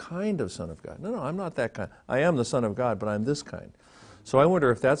this kind of Son of God. No, I'm not that kind. I am the Son of God, but I'm this kind. So I wonder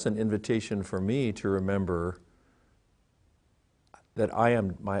if that's an invitation for me to remember that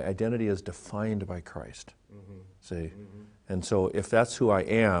my identity is defined by Christ. See? And so if that's who I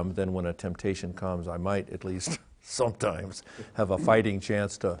am, then when a temptation comes, I might at least sometimes have a fighting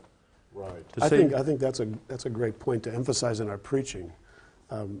chance to I think that's a great point to emphasize in our preaching.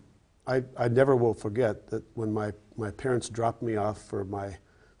 I never will forget that when my parents dropped me off for my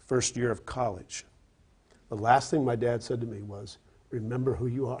first year of college, the last thing my dad said to me was, "Remember who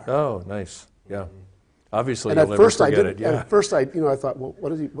you are." Oh, nice. Yeah. Obviously, and you'll never forget it. And at first, I thought, well,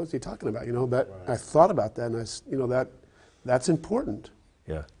 what's he talking about? You know, I thought about that, and that's important.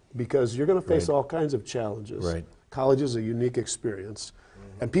 Yeah. Because you're going to face all kinds of challenges. Right. College is a unique experience,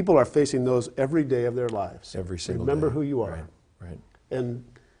 and people are facing those every day of their lives. Every single Remember day. who you are. Right. And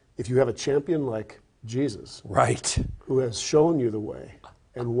if you have a champion like Jesus, Right. who has shown you the way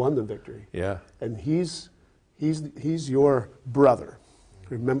and won the victory, Yeah. and he's your brother,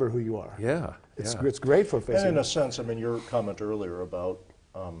 remember who you are. Yeah. It's great for facing. And in a sense, I mean, your comment earlier about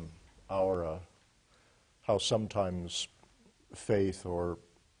how sometimes faith or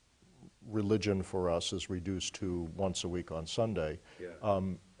religion for us is reduced to once a week on Sunday.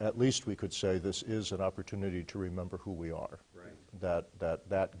 At least we could say this is an opportunity to remember who we are. Right.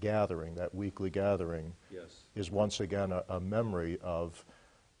 That gathering, that weekly gathering, is once again a memory of,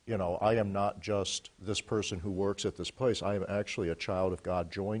 you know, I am not just this person who works at this place. I am actually a child of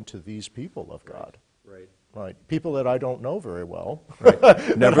God joined to these people of God. Right. People that I don't know very well.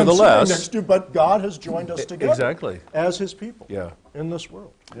 Right. Nevertheless. Next to, but God has joined us together. Exactly. As his people. Yeah. In this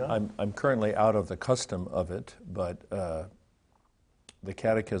world. Yeah. I'm currently out of the custom of it, but the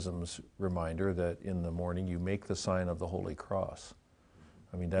Catechism's reminder that in the morning you make the sign of the Holy Cross.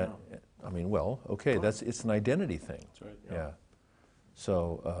 I mean it's an identity thing. That's right. Yeah.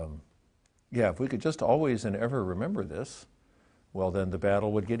 So, if we could just always and ever remember this, well, then the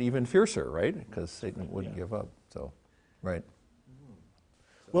battle would get even fiercer, right? Because Satan wouldn't give up. So, right.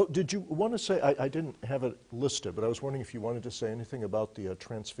 Well, did you want to say, I didn't have it listed, but I was wondering if you wanted to say anything about the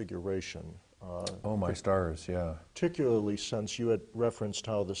Transfiguration. Oh, my stars, yeah. Particularly since you had referenced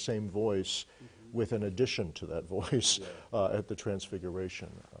how the same voice, with an addition to that voice, at the Transfiguration.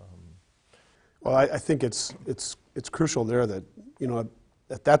 Well, I think it's crucial there that, you know,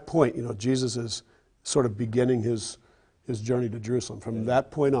 at that point, you know, Jesus is sort of beginning his journey to Jerusalem. From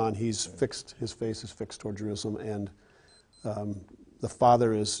that point on, his face is fixed toward Jerusalem, and the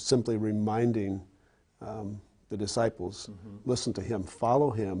Father is simply reminding the disciples, listen to him, follow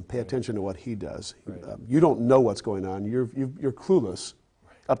him, pay attention to what he does. You don't know what's going on. You're clueless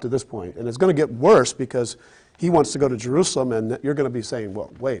up to this point, and it's going to get worse because he wants to go to Jerusalem, and you're going to be saying,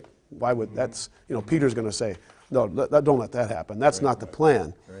 well, wait, why would that's, you know, Peter's going to say, no, don't let that happen. That's not the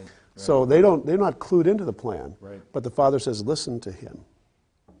plan. So they're not clued into the plan. But the Father says, listen to him.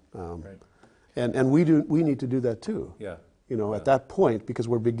 And we need to do that too. You know, at that point, because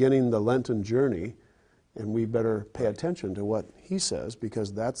we're beginning the Lenten journey, And we better pay attention to what he says,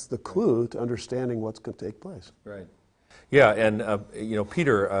 because that's the clue to understanding what's going to take place. Right. Yeah, and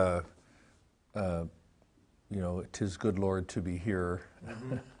Peter, "'Tis good, Lord, to be here."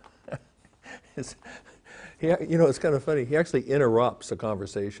 It's kind of funny. He actually interrupts a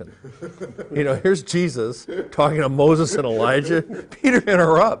conversation. Here's Jesus talking to Moses and Elijah. Peter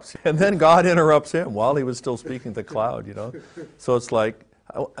interrupts, and then God interrupts him while he was still speaking to the cloud. So it's like,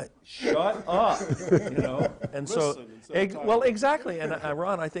 shut up. And so, well, exactly. And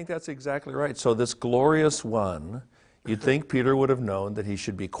Ron, I think that's exactly right. So this glorious one, you'd think Peter would have known that he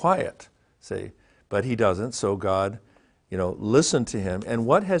should be quiet, say, but he doesn't. So God, listened to him. And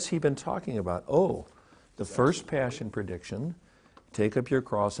what has he been talking about? Oh, the first passion prediction, take up your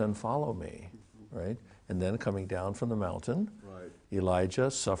cross and follow me, right? And then coming down from the mountain, Elijah,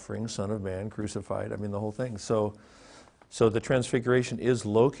 suffering, Son of Man, crucified. I mean, the whole thing. So the transfiguration is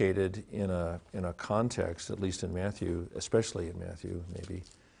located in a context, at least in Matthew, especially in Matthew, maybe,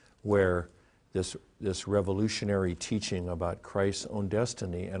 where this revolutionary teaching about Christ's own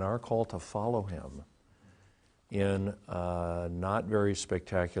destiny and our call to follow him in a not very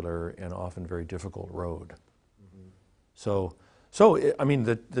spectacular and often very difficult road. Mm-hmm. So I mean,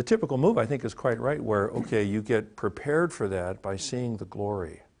 the typical move, I think, is quite right, where, okay, you get prepared for that by seeing the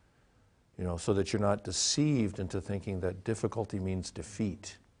glory, so that you're not deceived into thinking that difficulty means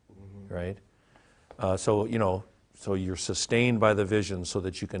defeat, right? So you're sustained by the vision so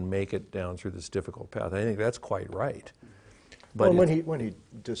that you can make it down through this difficult path. I think that's quite right. But when he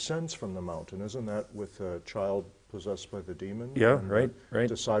descends from the mountain, isn't that with a child possessed by the demon? Yeah, and right.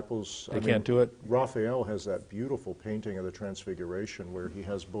 Disciples, They can't do it. Raphael has that beautiful painting of the Transfiguration where he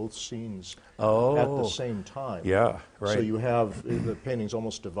has both scenes at the same time. Yeah, right. So you have, the painting's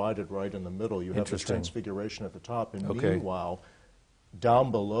almost divided right in the middle. You have the Transfiguration at the top, and meanwhile, down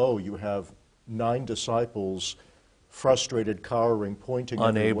below you have 9 disciples, frustrated, cowering, pointing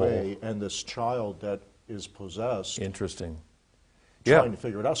unable, every way, and this child that is possessed. Interesting. Trying to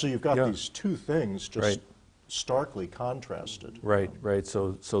figure it out. So you've got these two things just starkly contrasted. Right.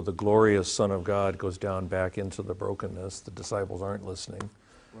 So the glorious Son of God goes down back into the brokenness. The disciples aren't listening.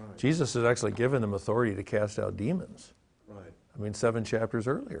 Right. Jesus has actually given them authority to cast out demons. Right. I mean, 7 chapters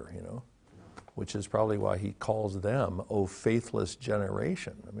earlier, which is probably why he calls them, "O faithless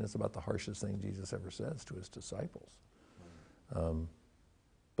generation." I mean, it's about the harshest thing Jesus ever says to his disciples.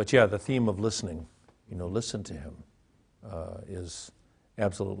 But yeah, the theme of listening, listen to him, is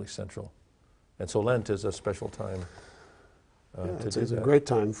absolutely central. And so Lent is a special time to do that. It's a great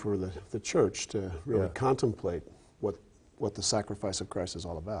time for the church to really contemplate what the sacrifice of Christ is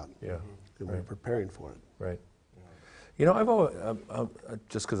all about. Yeah. And we're preparing for it. Right. I've always,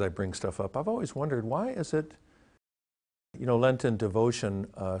 just because I bring stuff up, I've always wondered, why is it, Lenten devotion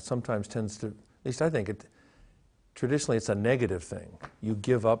sometimes tends to, at least I think, traditionally it's a negative thing. You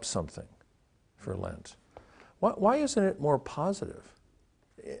give up something for Lent. Why isn't it more positive?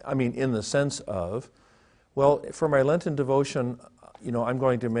 I mean, in the sense of, well, for my Lenten devotion, I'm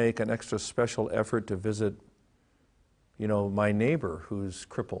going to make an extra special effort to visit, my neighbor who's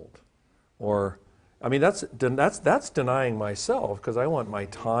crippled. Or, I mean, that's denying myself, because I want my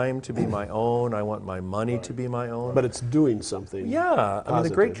time to be my own. I want my money to be my own. But it's doing something. Yeah. I mean,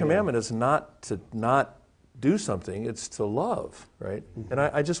 the great commandment is not to not do something. It's to love, right? Mm-hmm. And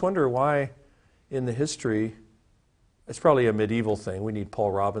I just wonder why in the history, it's probably a medieval thing. We need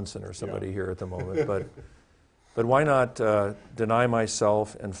Paul Robinson or somebody here at the moment. But why not deny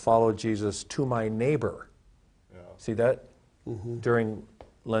myself and follow Jesus to my neighbor? Yeah. See that? Mm-hmm. During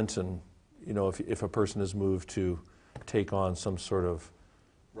Lenten, if a person is moved to take on some sort of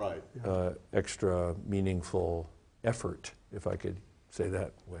extra meaningful effort, if I could say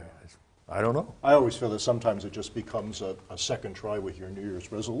that way. I don't know. I always feel that sometimes it just becomes a second try with your New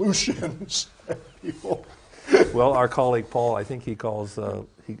Year's resolutions. People. Well, our colleague Paul, I think he calls,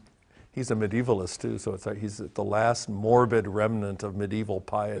 he's a medievalist too, so it's like he's the last morbid remnant of medieval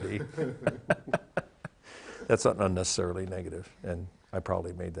piety. That's not unnecessarily negative, and I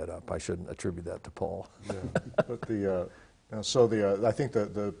probably made that up. I shouldn't attribute that to Paul. Yeah. But I think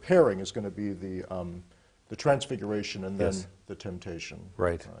the pairing is going to be the Transfiguration and then the temptation.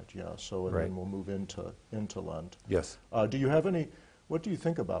 Right. Yeah. So then we'll move into Lent. Yes. Do you have any? What do you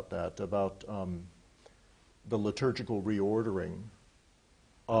think about that? About the liturgical reordering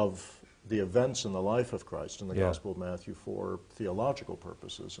of the events in the life of Christ in the Gospel of Matthew for theological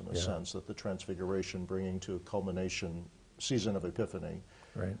purposes, in a sense, that the Transfiguration bringing to a culmination season of Epiphany,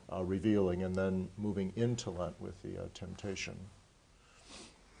 revealing, and then moving into Lent with the temptation.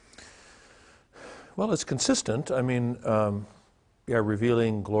 Well, it's consistent. I mean, Yeah,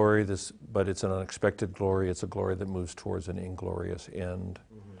 revealing glory, but it's an unexpected glory. It's a glory that moves towards an inglorious end.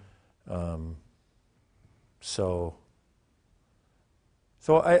 So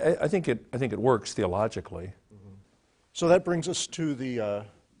I think it works theologically. So that brings us to the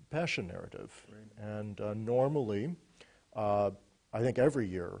Passion narrative. And normally, I think every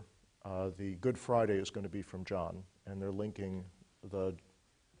year, the Good Friday is going to be from John, and they're linking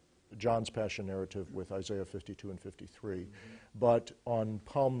John's Passion narrative with Isaiah 52 and 53. But on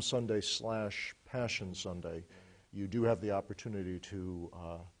Palm Sunday / Passion Sunday, you do have the opportunity to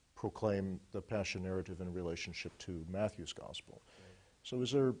proclaim the Passion narrative in relationship to Matthew's Gospel. So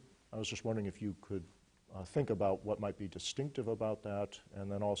I was just wondering if you could think about what might be distinctive about that,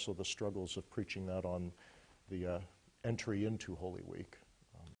 and then also the struggles of preaching that on the entry into Holy Week.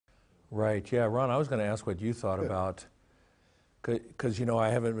 Right, yeah. Ron, I was going to ask what you thought about, because, I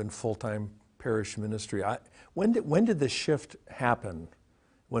haven't been full-time parish ministry. When did the shift happen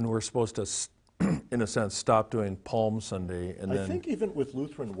when we're supposed to, in a sense, stop doing Palm Sunday? And I think even with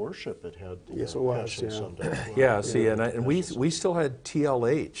Lutheran worship it had the Yes, it was, Passion yeah. Sunday. Yeah, see, and we still had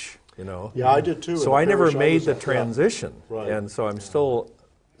TLH, Yeah, I did too. So I never made the transition, Right. and so I'm still...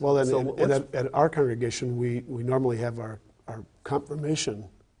 Well, and, So and at our congregation, we normally have our confirmation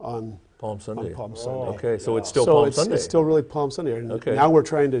on Palm Sunday. On Palm Sunday. Okay, so it's still so Palm it's, Sunday. it's still really Palm Sunday. And Okay. now we're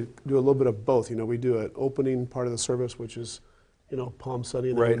trying to do a little bit of both. We do an opening part of the service, which is, Palm Sunday.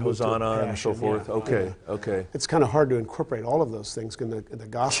 And then Right, we move to Hosanna and so Passion. forth. Yeah. Okay, Yeah. okay. It's kind of hard to incorporate all of those things, and the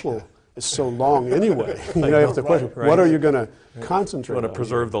gospel is so long anyway. You have to question, right. what are you going to concentrate You on? want to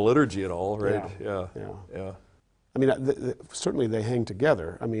preserve the liturgy at all, right? Yeah, Yeah. I mean, certainly they hang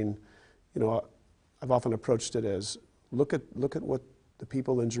together. I mean, I've often approached it as, look at what the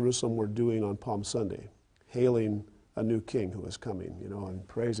people in Jerusalem were doing on Palm Sunday, hailing a new king who is coming, and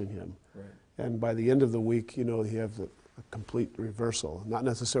praising him. Right. And by the end of the week, you have a complete reversal. Not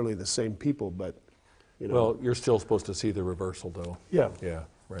necessarily the same people, but, Well, you're still supposed to see the reversal, though. Yeah. Yeah,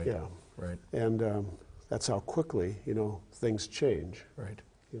 right. Yeah. Right, And that's how quickly, things change, right.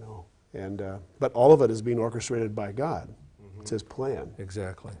 And but all of it is being orchestrated by God. It's His plan.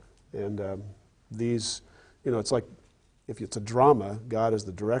 Exactly. And these, it's like, if it's a drama, God is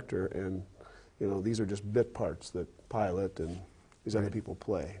the director, and these are just bit parts that Pilate and these other people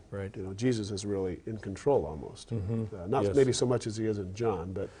play. Right. Jesus is really in control almost. Not Yes. maybe so much as he is in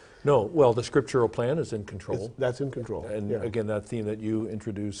John, but No, well, the scriptural plan is in control. that's in control. And yeah. again, that theme that you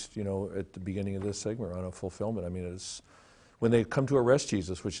introduced, at the beginning of this segment on a fulfillment, I mean, it's when they come to arrest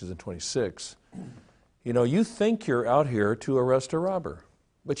Jesus, which is in 26, you think you're out here to arrest a robber.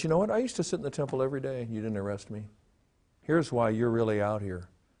 But you know what? I used to sit in the temple every day, and you didn't arrest me. Here's why you're really out here,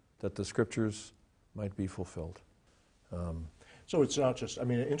 that the scriptures might be fulfilled. So it's not just,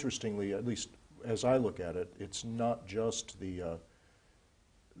 interestingly, at least as I look at it, it's not just the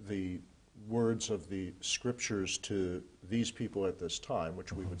words of the scriptures to these people at this time,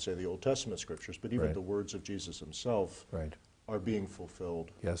 which we would say the Old Testament scriptures, but even Right. the words of Jesus himself Right. are being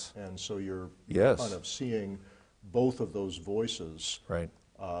fulfilled. Yes. And so you're Yes. kind of seeing both of those voices Right.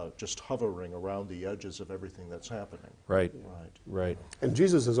 just hovering around the edges of everything that's happening. Right. Right. Right. And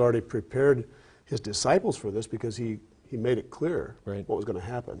Jesus has already prepared his disciples for this because he made it clear Right. what was going to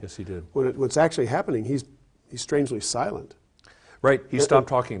happen. Yes, he did. What's actually happening, he's strangely silent. Right. He stopped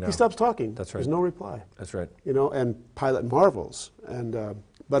talking now. He stops talking. That's right. There's no reply. That's right. And Pilate marvels.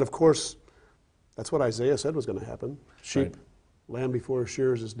 But of course, that's what Isaiah said was going to happen. Sheep, lamb before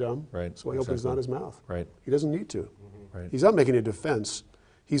shears is dumb. Right, So he opens exactly. not his mouth. Right. He doesn't need to. Right. He's not making a defense.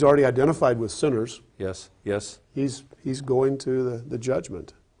 He's already identified with sinners. Yes. Yes. He's going to the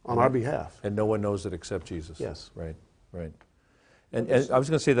judgment on our behalf. And no one knows it except Jesus. Yes. Right. Right. And I was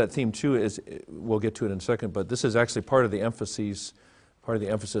going to say that theme too is, we'll get to it in a second, but this is actually part of the emphasis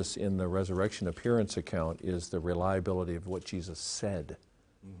in the resurrection appearance account is the reliability of what Jesus said.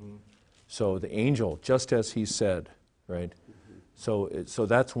 So the angel, just as he said, right? So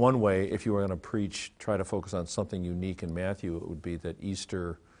that's one way, if you were going to preach, try to focus on something unique in Matthew, it would be that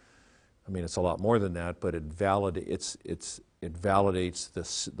Easter, it's a lot more than that, but it validates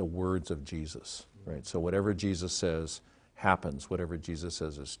the words of Jesus, right? So whatever Jesus says happens, whatever Jesus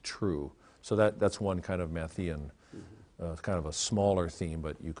says is true. So that's one kind of Matthean, kind of a smaller theme,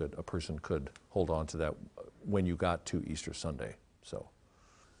 but a person could hold on to that when you got to Easter Sunday. So.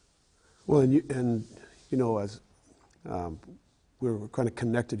 Well, as we're kind of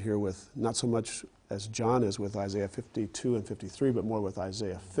connected here with, not so much as John is with Isaiah 52 and 53, but more with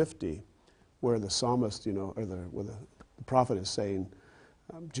Isaiah 50, where the psalmist, where the prophet is saying,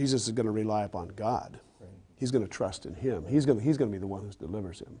 Jesus is going to rely upon God. Right. He's going to trust in Him. He's going to be the one who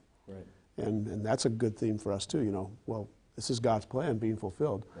delivers him. Right. And that's a good theme for us too. Well, This is God's plan being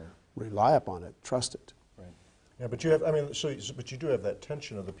fulfilled. Right. Rely upon it. Trust it. Right. Yeah, but you have, I mean, but you do have that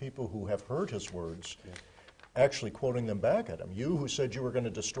tension of the people who have heard his words actually quoting them back at him. You who said you were going to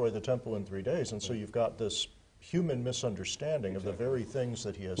destroy the temple in 3 days, and so you've got this human misunderstanding of the very things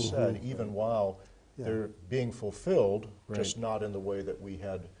that he has said, even while they're being fulfilled, just not in the way that we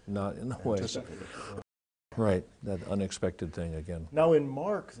had anticipated. Right, that unexpected thing again. Now in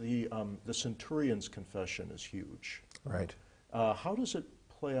Mark, the centurion's confession is huge. Right. How does it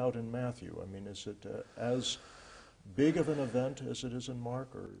play out in Matthew? I mean, is it as big of an event as it is in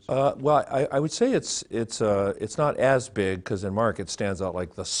Mark, or is well, I would say it's not as big, because in Mark it stands out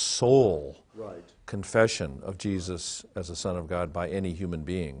like the sole confession of Jesus as the Son of God by any human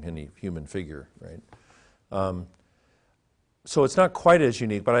being, any human figure, right? So it's not quite as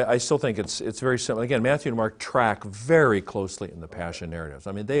unique, but I still think it's very similar. Again, Matthew and Mark track very closely in the Passion narratives.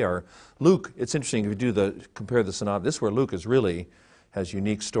 I mean, they are, Luke, it's interesting if you compare the synopsis, this is where Luke has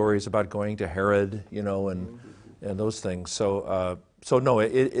unique stories about going to Herod, and those things. So no,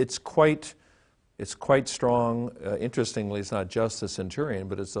 it's quite strong. Interestingly, it's not just the centurion,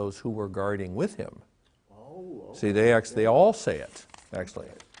 but it's those who were guarding with him. Oh, okay. See, they all say it, actually,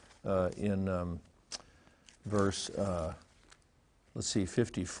 in verse, let's see,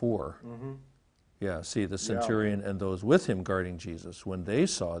 54. Yeah, see, the centurion and those with him guarding Jesus, when they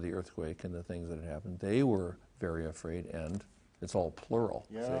saw the earthquake and the things that had happened, they were very afraid, and it's all plural.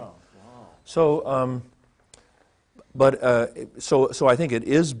 Yeah, see? wow. So, so I think it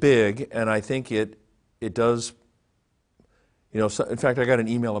is big, and I think it does, so in fact, I got an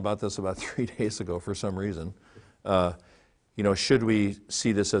email about this about 3 days ago for some reason. Should we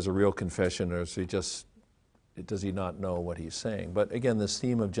see this as a real confession, or does he not know what he's saying? But again, this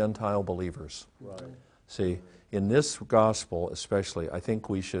theme of Gentile believers. Right. See, in this gospel especially, I think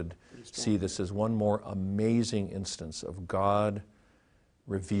we should see this as one more amazing instance of God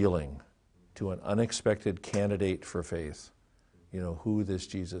revealing to an unexpected candidate for faith, who this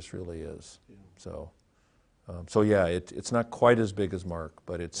Jesus really is. Yeah. So yeah, it's not quite as big as Mark,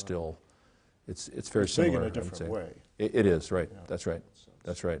 but it's still, it's very similar. Big in a different way. It is, right. Yeah. That's right.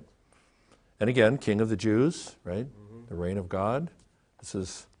 That's right. And again, King of the Jews, right? The reign of God. This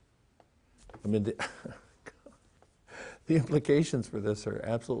is, the implications for this are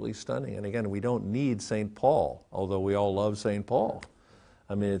absolutely stunning. And again, we don't need St. Paul, although we all love St. Paul.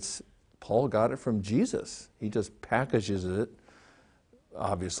 Paul got it from Jesus. He just packages it,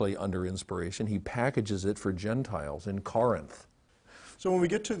 obviously under inspiration. He packages it for Gentiles in Corinth. So when we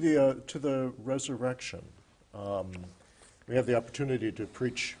get to the resurrection, we have the opportunity to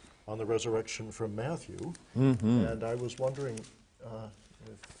preach on the resurrection from Matthew, and I was wondering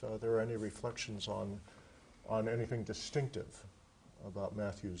if there are any reflections on anything distinctive about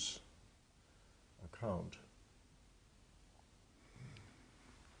Matthew's account.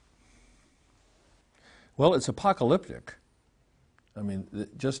 Well, it's apocalyptic.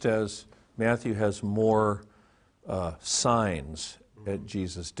 Just as Matthew has more signs at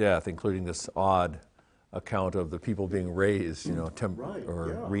Jesus' death, including this odd account of the people being raised,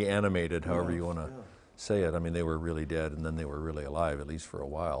 reanimated, however you want to say it. They were really dead, and then they were really alive, at least for a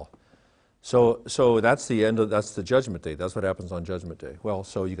while. So that's that's the judgment day. That's what happens on Judgment Day. Well,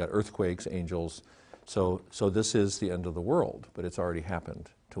 so you got earthquakes, angels. So this is the end of the world, but it's already happened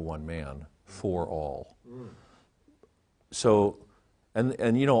to one man for all. So, and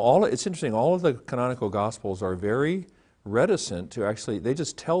it's interesting. All of the canonical Gospels are very reticent to actually. They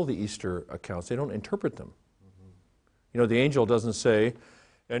just tell the Easter accounts. They don't interpret them. The angel doesn't say,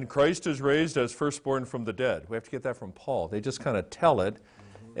 "And Christ is raised as firstborn from the dead." We have to get that from Paul. They just kind of tell it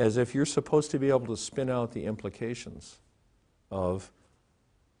as if you're supposed to be able to spin out the implications of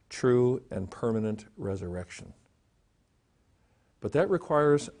true and permanent resurrection. But that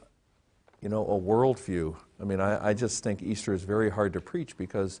requires, a worldview. I just think Easter is very hard to preach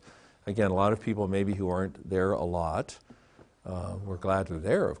because, again, a lot of people maybe who aren't there a lot, we're glad they're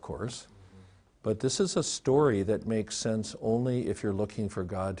there, of course, but this is a story that makes sense only if you're looking for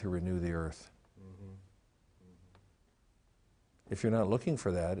God to renew the earth. If you're not looking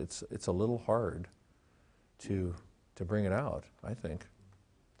for that, it's a little hard to bring it out, I think.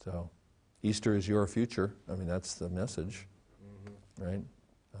 So, Easter is your future. That's the message, right?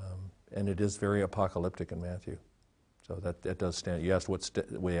 And it is very apocalyptic in Matthew. So that does stand. You asked what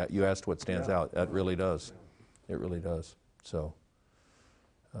stands out. That really does. It really does. So,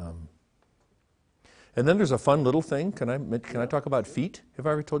 and then there's a fun little thing. Can I talk about feet? Have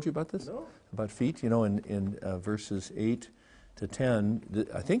I ever told you about this? No. About feet. In verses 8 to 10.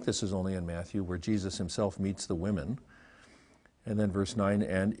 I think this is only in Matthew, where Jesus himself meets the women. And then verse 9,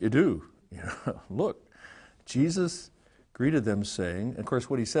 and idu. Look, Jesus greeted them saying, of course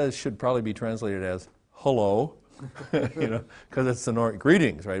what he says should probably be translated as hello, because it's the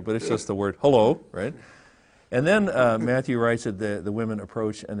greetings, right? But it's just the word hello, right? And then Matthew writes that the women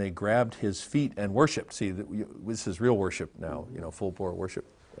approached and they grabbed his feet and worshiped. See, this is real worship now, full-bore worship.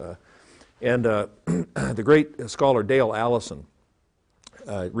 And the great scholar Dale Allison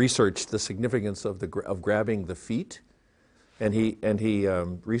researched the significance of grabbing the feet, and he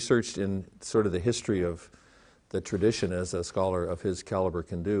researched in sort of the history of the tradition, as a scholar of his caliber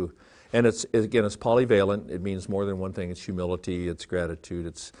can do. And it's polyvalent. It means more than one thing. It's humility, it's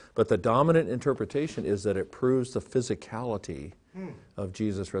gratitude, but the dominant interpretation is that it proves the physicality of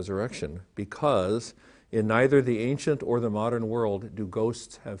Jesus' resurrection, because in neither the ancient or the modern world do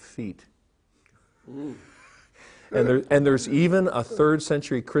ghosts have feet. And there's even a 3rd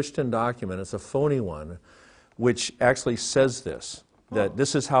century Christian document, it's a phony one, which actually says this, that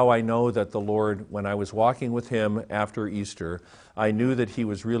this is how I know that the Lord, when I was walking with him after Easter, I knew that he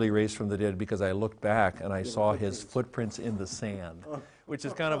was really raised from the dead because I looked back and I saw his footprints in the sand, which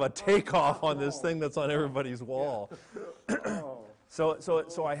is kind of a takeoff on this thing that's on everybody's wall.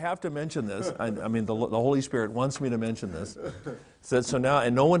 So I have to mention this. I mean, the Holy Spirit wants me to mention this. So now,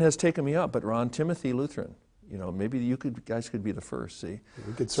 and no one has taken me up, but Ron Timothy Lutheran. Maybe you guys could be the first, see?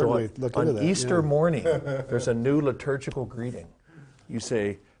 We could certainly look into that. On Easter morning, there's a new liturgical greeting. You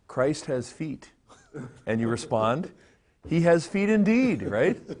say, Christ has feet. And you respond, he has feet indeed,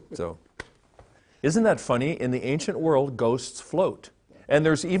 right? So, isn't that funny? In the ancient world, ghosts float. And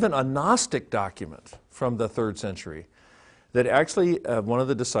there's even a Gnostic document from the 3rd century that actually one of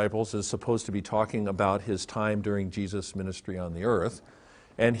the disciples is supposed to be talking about his time during Jesus' ministry on the earth.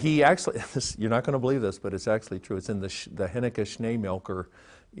 And he actually, you're not going to believe this, but it's actually true. It's in the Henneke Schneemelker,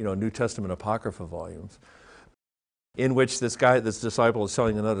 New Testament Apocrypha volumes, in which this disciple is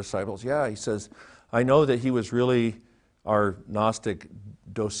telling another disciple, he says, I know that he was really our Gnostic,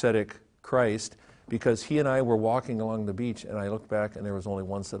 docetic Christ, because he and I were walking along the beach, and I looked back, and there was only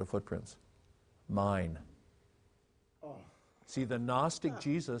one set of footprints. Mine. Oh. See, the Gnostic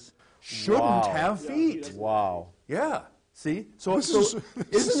Jesus shouldn't have feet. Wow. Yeah. See? So isn't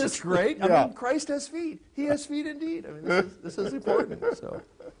this great? Yeah. I mean, Christ has feet. He has feet indeed. I mean, this is important. So,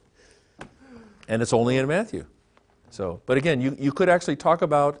 and it's only in Matthew. So, but again, you could actually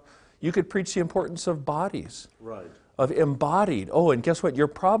you could preach the importance of bodies. Right. Of embodied. Oh, and guess what? You're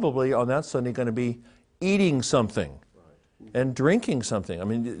probably on that Sunday going to be eating something and drinking something. I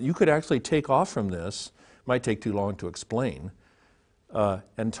mean, you could actually take off from this. Might take too long to explain.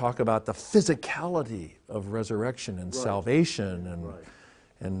 And talk about the physicality of resurrection and salvation and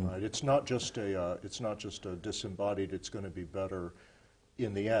right. It's not just a disembodied. It's going to be better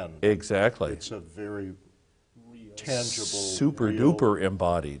in the end. Exactly. It's a very tangible, super duper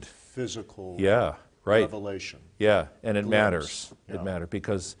embodied physical revelation. Yeah, and it matters. Yeah. It matters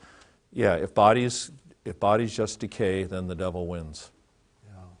because if bodies just decay, then the devil wins.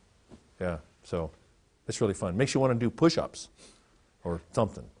 Yeah. So it's really fun. Makes you want to do push-ups. Or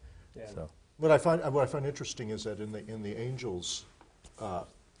something. Yeah. So. What I find interesting is that in the angel's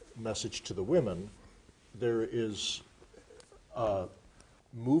message to the women, there is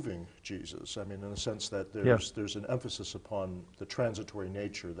moving Jesus. I mean, in the sense that there's an emphasis upon the transitory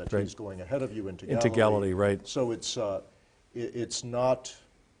nature, that he's going ahead of you into Galilee. Into Galilee, right? So it's not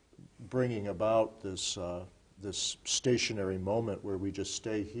bringing about this stationary moment where we just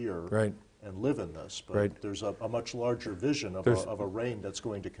stay here. Right. And live in this, but there's a much larger vision of a reign that's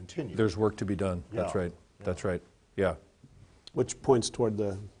going to continue. There's work to be done. Yeah. That's right. Yeah. That's right. Yeah. Which points toward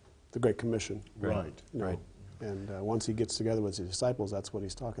the Great Commission. Right. Right. And once he gets together with his disciples, that's what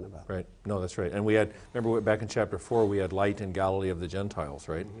he's talking about. Right. No, that's right. And remember back in chapter 4, we had light in Galilee of the Gentiles,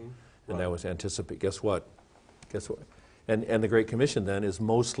 right? Mm-hmm. And that was anticipate. Guess what? And the Great Commission then is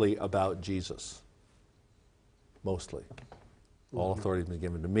mostly about Jesus. Mostly. All authority has been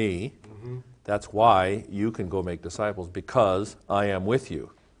given to me. Mm-hmm. That's why you can go make disciples, because I am with you.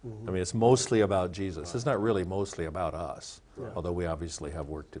 Mm-hmm. I mean, it's mostly about Jesus. Right. It's not really mostly about us, although we obviously have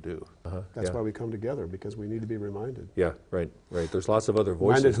work to do. That's why we come together, because we need to be reminded. Yeah, right. There's lots of other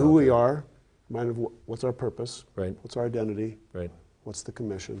voices. Reminded who we are, reminded what's our purpose, right? What's our identity, right? What's the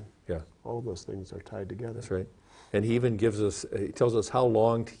commission. Yeah. All of those things are tied together. That's right. And he even tells us how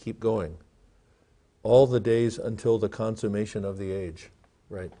long to keep going. All the days until the consummation of the age,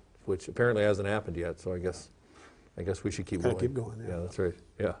 right? Which apparently hasn't happened yet, so I guess we should keep going. Keep going, yeah. That's right.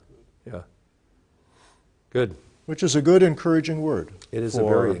 Yeah. Good. Which is a good, encouraging word. It is a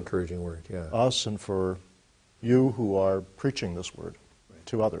very encouraging word, yeah. Us and for you who are preaching this word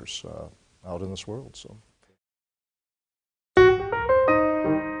to others out in this world, so.